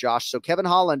victory here, Josh. So Kevin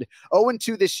Holland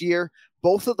 0-2 this year.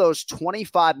 Both of those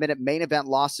 25-minute main event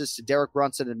losses to Derek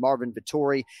Brunson and Marvin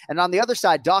Vettori. And on the other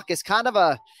side, Dawkins kind of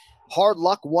a hard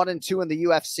luck 1-2 in the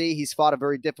UFC. He's fought a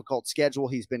very difficult schedule.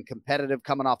 He's been competitive,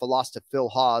 coming off a loss to Phil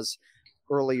Hawes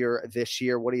earlier this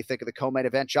year. What do you think of the co-main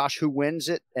event, Josh? Who wins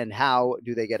it, and how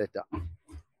do they get it done?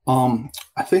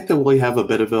 I think that we have a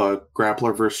bit of a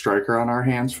grappler versus striker on our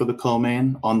hands for the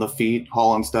co-main. On the feet,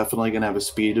 Holland's definitely going to have a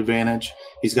speed advantage.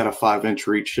 He's got a 5-inch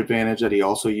reach advantage that he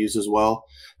also uses well,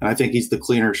 and I think he's the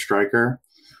cleaner striker.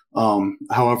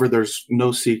 However, there's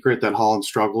no secret that Holland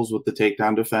struggles with the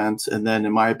takedown defense. And then,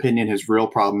 in my opinion, his real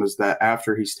problem is that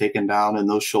after he's taken down and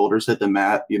those shoulders hit the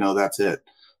mat, that's it.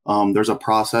 There's a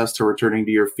process to returning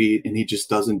to your feet, and he just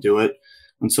doesn't do it.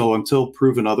 And so until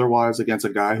proven otherwise against a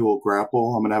guy who will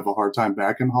grapple, I'm going to have a hard time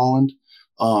backing Holland.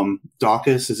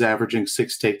 Dawkins is averaging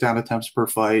 6 takedown attempts per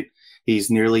fight. He's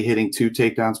nearly hitting 2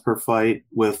 takedowns per fight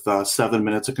with 7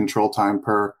 minutes of control time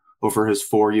per over his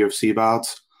 4 UFC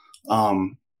bouts.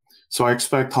 So I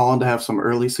expect Holland to have some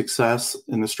early success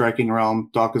in the striking realm.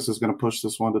 Dawkins is going to push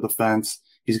this one to the fence.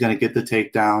 He's going to get the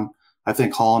takedown. I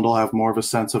think Holland will have more of a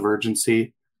sense of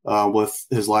urgency with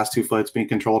his last 2 fights being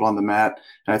controlled on the mat.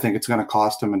 And I think it's going to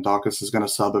cost him, and Dawkins is going to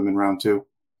sub him in round 2.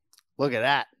 Look at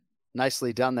that.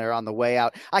 Nicely done there on the way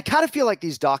out. I kind of feel like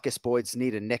these Dawkins boys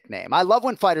need a nickname. I love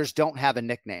when fighters don't have a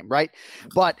nickname, right?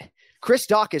 But Chris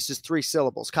Dawkins is 3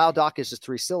 syllables. Kyle Dawkins is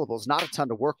 3 syllables. Not a ton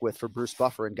to work with for Bruce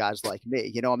Buffer and guys like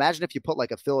me. Imagine if you put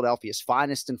like a Philadelphia's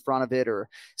Finest in front of it, or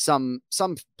some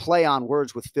play on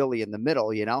words with Philly in the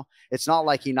middle. It's not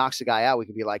like he knocks a guy out. We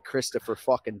can be like Christopher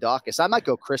fucking Dawkins. I might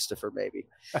go Christopher maybe.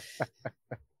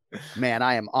 Man,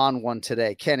 I am on one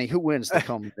today. Kenny, who wins the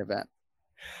co-main event?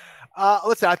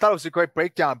 Listen, I thought it was a great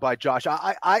breakdown by Josh.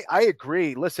 I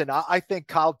agree. Listen, I think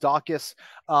Kyle Dawkins,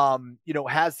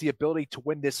 has the ability to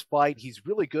win this fight. He's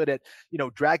really good at,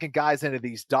 dragging guys into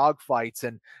these dog fights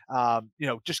and,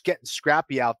 just getting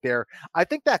scrappy out there. I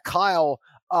think that Kyle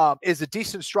is a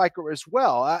decent striker as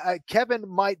well. Kevin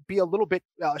might be a little bit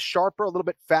sharper, a little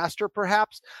bit faster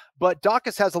perhaps, but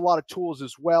Dawkins has a lot of tools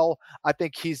as well. I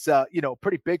think he's,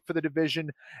 pretty big for the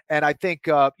division. And I think,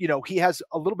 he has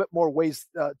a little bit more ways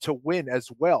to win as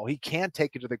well. He can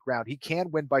take it to the ground. He can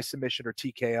win by submission or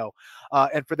TKO.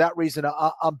 And for that reason,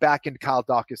 I'm backing Kyle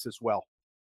Dawkins as well.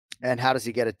 And how does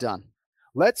he get it done?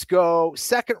 Let's go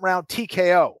second round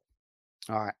TKO.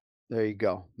 All right. There you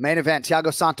go. Main event,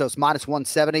 Thiago Santos, minus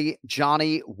 170.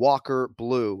 Johnny Walker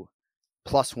Blue,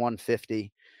 plus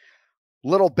 150.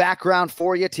 Little background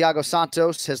for you. Thiago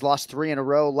Santos has lost 3 in a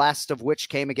row, last of which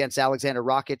came against Alexander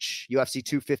Rakic, UFC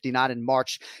 259 in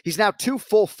March. He's now 2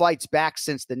 full fights back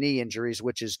since the knee injuries,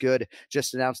 which is good.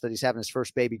 Just announced that he's having his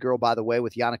first baby girl, by the way,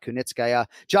 with Yana Kunitskaya.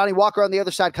 Johnny Walker on the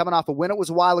other side coming off a win. It was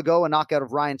a while ago, a knockout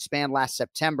of Ryan Spann last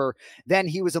September. Then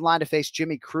he was in line to face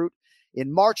Jimmy Crute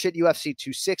in March at UFC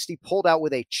 260, pulled out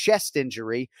with a chest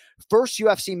injury. First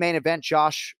UFC main event,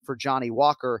 Josh, for Johnny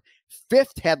Walker.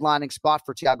 5th headlining spot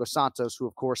for Thiago Santos, who,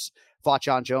 of course, fought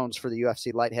John Jones for the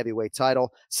UFC light heavyweight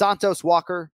title. Santos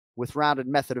Walker with rounded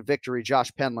method of victory.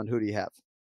 Josh Penland, who do you have?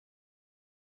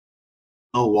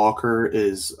 Walker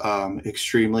is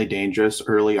extremely dangerous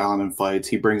early on in fights.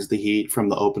 He brings the heat from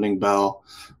the opening bell.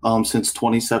 Since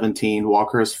 2017,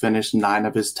 Walker has finished 9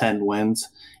 of his 10 wins,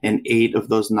 and 8 of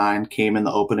those 9 came in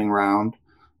the opening round.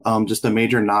 Just a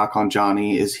major knock on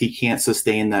Johnny is he can't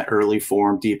sustain that early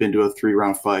form deep into a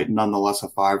 3-round fight, nonetheless a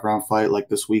 5-round fight like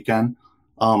this weekend.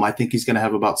 I think he's going to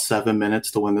have about 7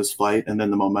 minutes to win this fight, and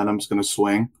then the momentum's going to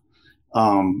swing.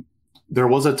 There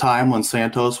was a time when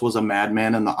Santos was a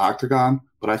madman in the octagon,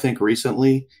 but I think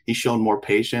recently he's shown more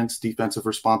patience, defensive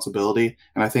responsibility,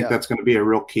 and I think that's going to be a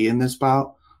real key in this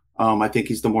bout. I think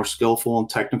he's the more skillful and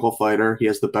technical fighter. He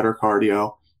has the better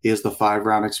cardio. He has the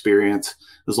 5-round experience.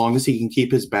 As long as he can keep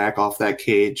his back off that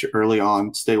cage early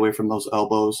on, stay away from those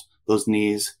elbows, those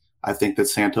knees, I think that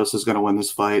Santos is going to win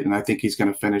this fight, and I think he's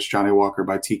going to finish Johnny Walker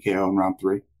by TKO in round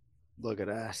 3. Look at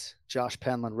us. Josh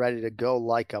Penland ready to go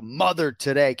like a mother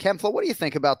today. Kemflo, what do you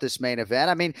think about this main event?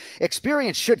 I mean,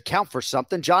 experience should count for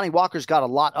something. Johnny Walker's got a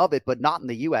lot of it, but not in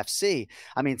the UFC.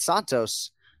 I mean,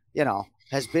 Santos,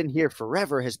 has been here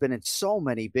forever, has been in so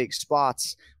many big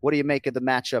spots. What do you make of the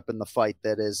matchup and the fight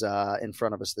that is in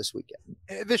front of us this weekend?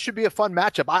 This should be a fun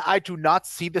matchup. I do not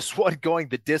see this one going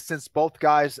the distance. Both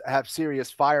guys have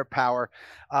serious firepower.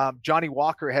 Johnny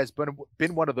Walker has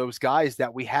been one of those guys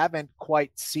that we haven't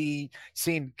quite seen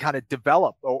kind of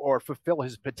develop or fulfill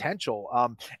his potential.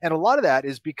 And a lot of that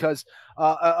is because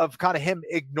of kind of him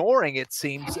ignoring, it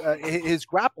seems, his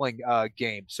grappling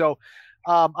game. So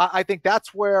I think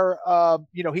that's where,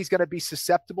 he's going to be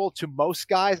susceptible to most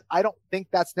guys. I don't think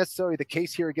that's necessarily the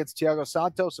case here against Thiago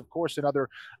Santos. Of course, another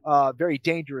very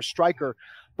dangerous striker.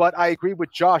 But I agree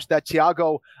with Josh that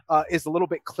Thiago is a little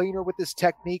bit cleaner with his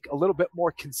technique, a little bit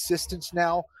more consistent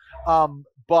now,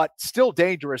 but still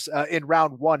dangerous in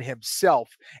round one himself.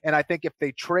 And I think if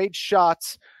they trade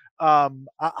shots,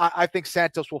 I think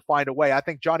Santos will find a way. I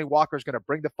think Johnny Walker is going to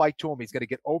bring the fight to him. He's going to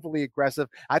get overly aggressive.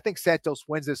 I think Santos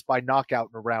wins this by knockout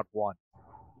in round one.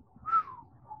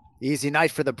 Easy night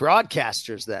for the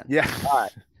broadcasters then. Yeah. All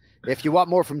right. If you want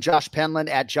more from Josh Penland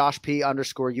at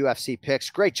JoshP_UFC picks.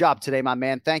 Great job today, my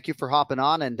man. Thank you for hopping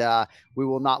on, and we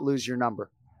will not lose your number.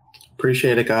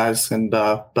 Appreciate it, guys. And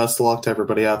best of luck to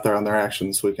everybody out there on their action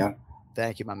this weekend.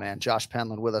 Thank you, my man. Josh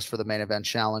Penland with us for the main event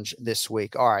challenge this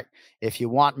week. All right. If you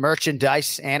want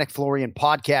merchandise,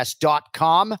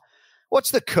 AnikFlorianPodcast.com.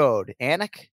 What's the code?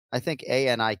 Anik? I think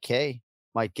ANIK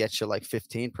might get you like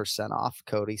 15% off.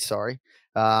 Cody, sorry.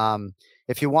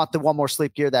 If you want the One More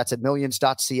Sleep gear, that's at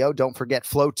millions.co. Don't forget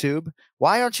FlowTube.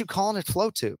 Why aren't you calling it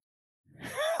FlowTube?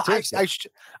 I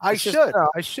should.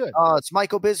 Oh, it's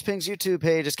Michael Bisping's YouTube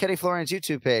page. It's Kenny Florian's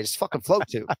YouTube page. It's fucking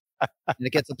FlowTube. And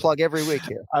it gets a plug every week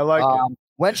here. I like it.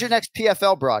 When's your next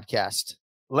PFL broadcast?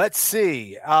 Let's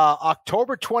see.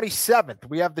 October 27th.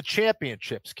 We have the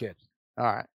championships, kid. All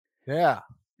right. Yeah.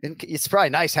 It's probably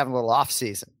nice having a little off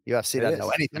season. UFC doesn't know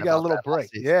anything. You got a little break.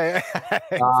 Yeah.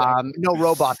 Exactly. No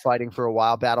robot fighting for a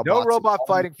while. No robot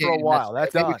fighting for a while.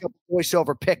 That's maybe a couple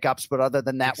voiceover pickups, but other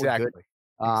than that, we're good.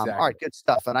 All right, good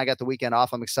stuff. And I got the weekend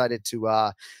off. I'm excited to.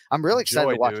 I'm really excited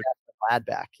to watch Lad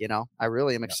back. I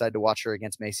really am excited to watch her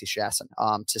against Macy Shasson.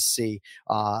 To see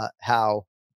how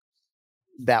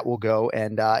that will go,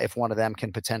 and if one of them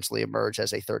can potentially emerge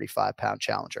as a 35-pound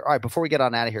challenger. All right, before we get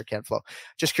on out of here, Kenflo,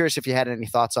 just curious if you had any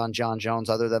thoughts on John Jones,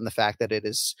 other than the fact that it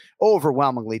is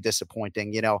overwhelmingly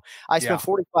disappointing. I spent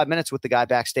 45 minutes with the guy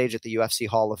backstage at the UFC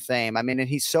Hall of Fame. I mean, and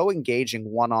he's so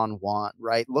engaging one-on-one,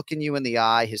 right? Looking you in the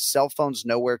eye. His cell phone's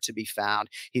nowhere to be found.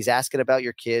 He's asking about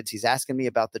your kids. He's asking me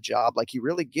about the job. Like, he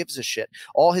really gives a shit.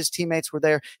 All his teammates were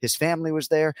there. His family was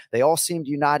there. They all seemed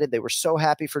united. They were so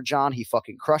happy for John. He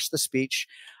fucking crushed the speech.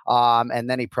 And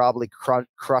then he probably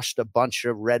crushed a bunch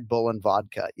of Red Bull and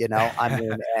vodka, I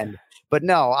mean, but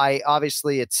no,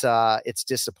 obviously it's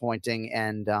disappointing.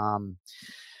 And,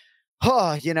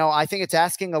 I think it's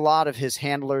asking a lot of his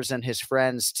handlers and his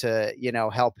friends to,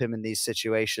 help him in these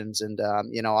situations. And,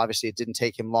 obviously it didn't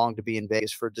take him long to be in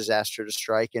Vegas for a disaster to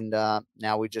strike. And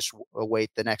now we just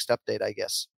await the next update, I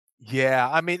guess. Yeah,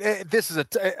 I mean, this is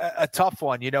a tough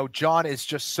one. John is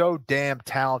just so damn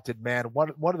talented, man.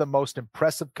 One of the most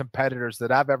impressive competitors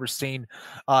that I've ever seen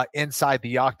inside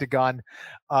the octagon,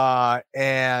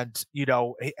 and he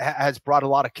has brought a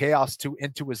lot of chaos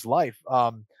into his life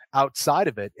outside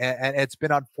of it, and it's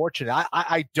been unfortunate.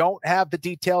 I don't have the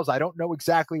details. I don't know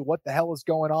exactly what the hell is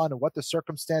going on and what the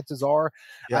circumstances are.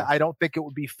 Yeah. I don't think it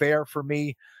would be fair for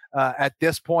me at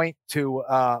this point to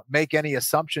make any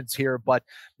assumptions here, but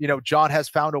John has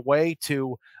found a way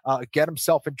to get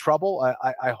himself in trouble.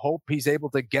 I hope he's able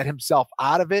to get himself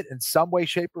out of it in some way,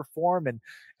 shape, or form, and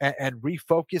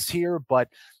refocus here. But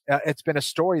it's been a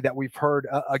story that we've heard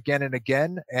again and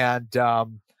again, and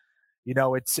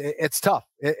it's tough.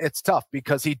 It's tough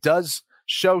because he does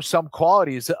show some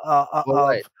qualities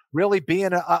of really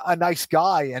being a nice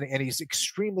guy, and he's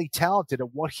extremely talented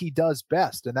at what he does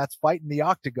best, and that's fighting the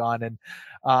octagon. And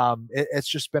it's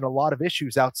just been a lot of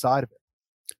issues outside of it.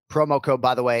 Promo code,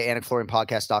 by the way,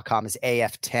 AnikFlorianPodcast.com is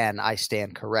AF10. I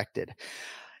stand corrected.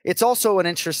 It's also an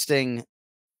interesting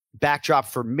backdrop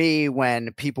for me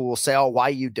when people will say, oh, why are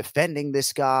you defending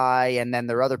this guy? And then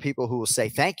there are other people who will say,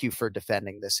 thank you for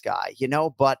defending this guy,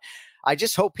 but I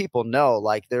just hope people know,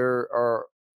 like, there are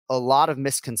a lot of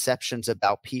misconceptions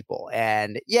about people.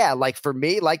 And yeah, like for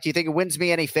me, like, do you think it wins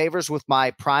me any favors with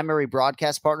my primary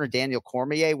broadcast partner, Daniel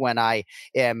Cormier, when I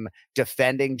am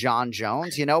defending John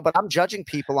Jones, but I'm judging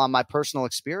people on my personal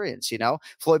experience,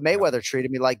 Floyd Mayweather treated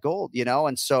me like gold,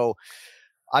 and so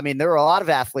I mean, there are a lot of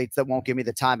athletes that won't give me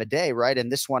the time of day, right?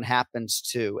 And this one happens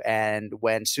too. And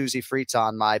when Susie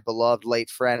Fritzon, my beloved late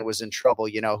friend, was in trouble,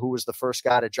 who was the first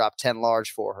guy to drop 10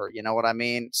 large for her? You know what I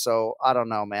mean? So I don't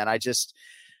know, man. I just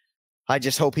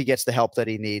hope he gets the help that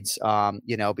he needs,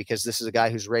 because this is a guy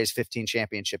who's raised 15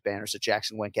 championship banners at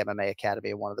Jackson Wink MMA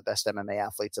Academy and one of the best MMA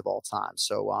athletes of all time.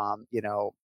 So,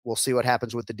 we'll see what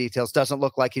happens with the details. Doesn't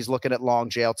look like he's looking at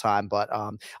long jail time, but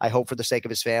I hope for the sake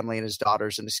of his family and his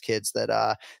daughters and his kids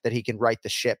that he can right the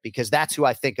ship, because that's who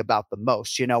I think about the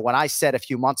most. When I said a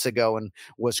few months ago and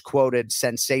was quoted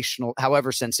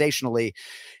sensationally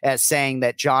as saying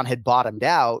that John had bottomed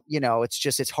out,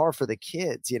 it's hard for the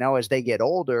kids, as they get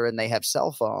older and they have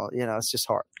cell phone, it's just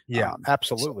hard. Yeah,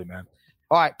 absolutely, man.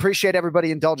 All right. Appreciate everybody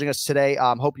indulging us today.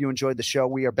 Hope you enjoyed the show.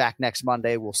 We are back next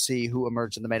Monday. We'll see who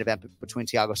emerged in the main event between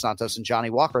Thiago Santos and Johnny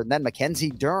Walker. And then Mackenzie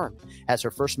Dern has her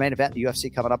first main event in the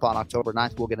UFC coming up on October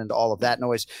 9th. We'll get into all of that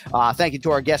noise. Thank you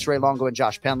to our guests, Ray Longo and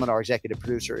Josh Penland. Our executive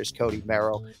producer is Cody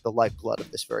Merrow, the lifeblood of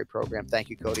this very program. Thank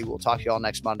you, Cody. We'll talk to you all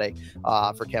next Monday.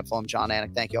 For Ken Flo and John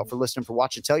Anik, thank you all for listening, for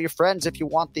watching. Tell your friends if you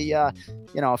want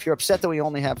if you're upset that we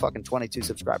only have fucking 22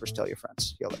 subscribers, tell your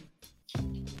friends. Yo,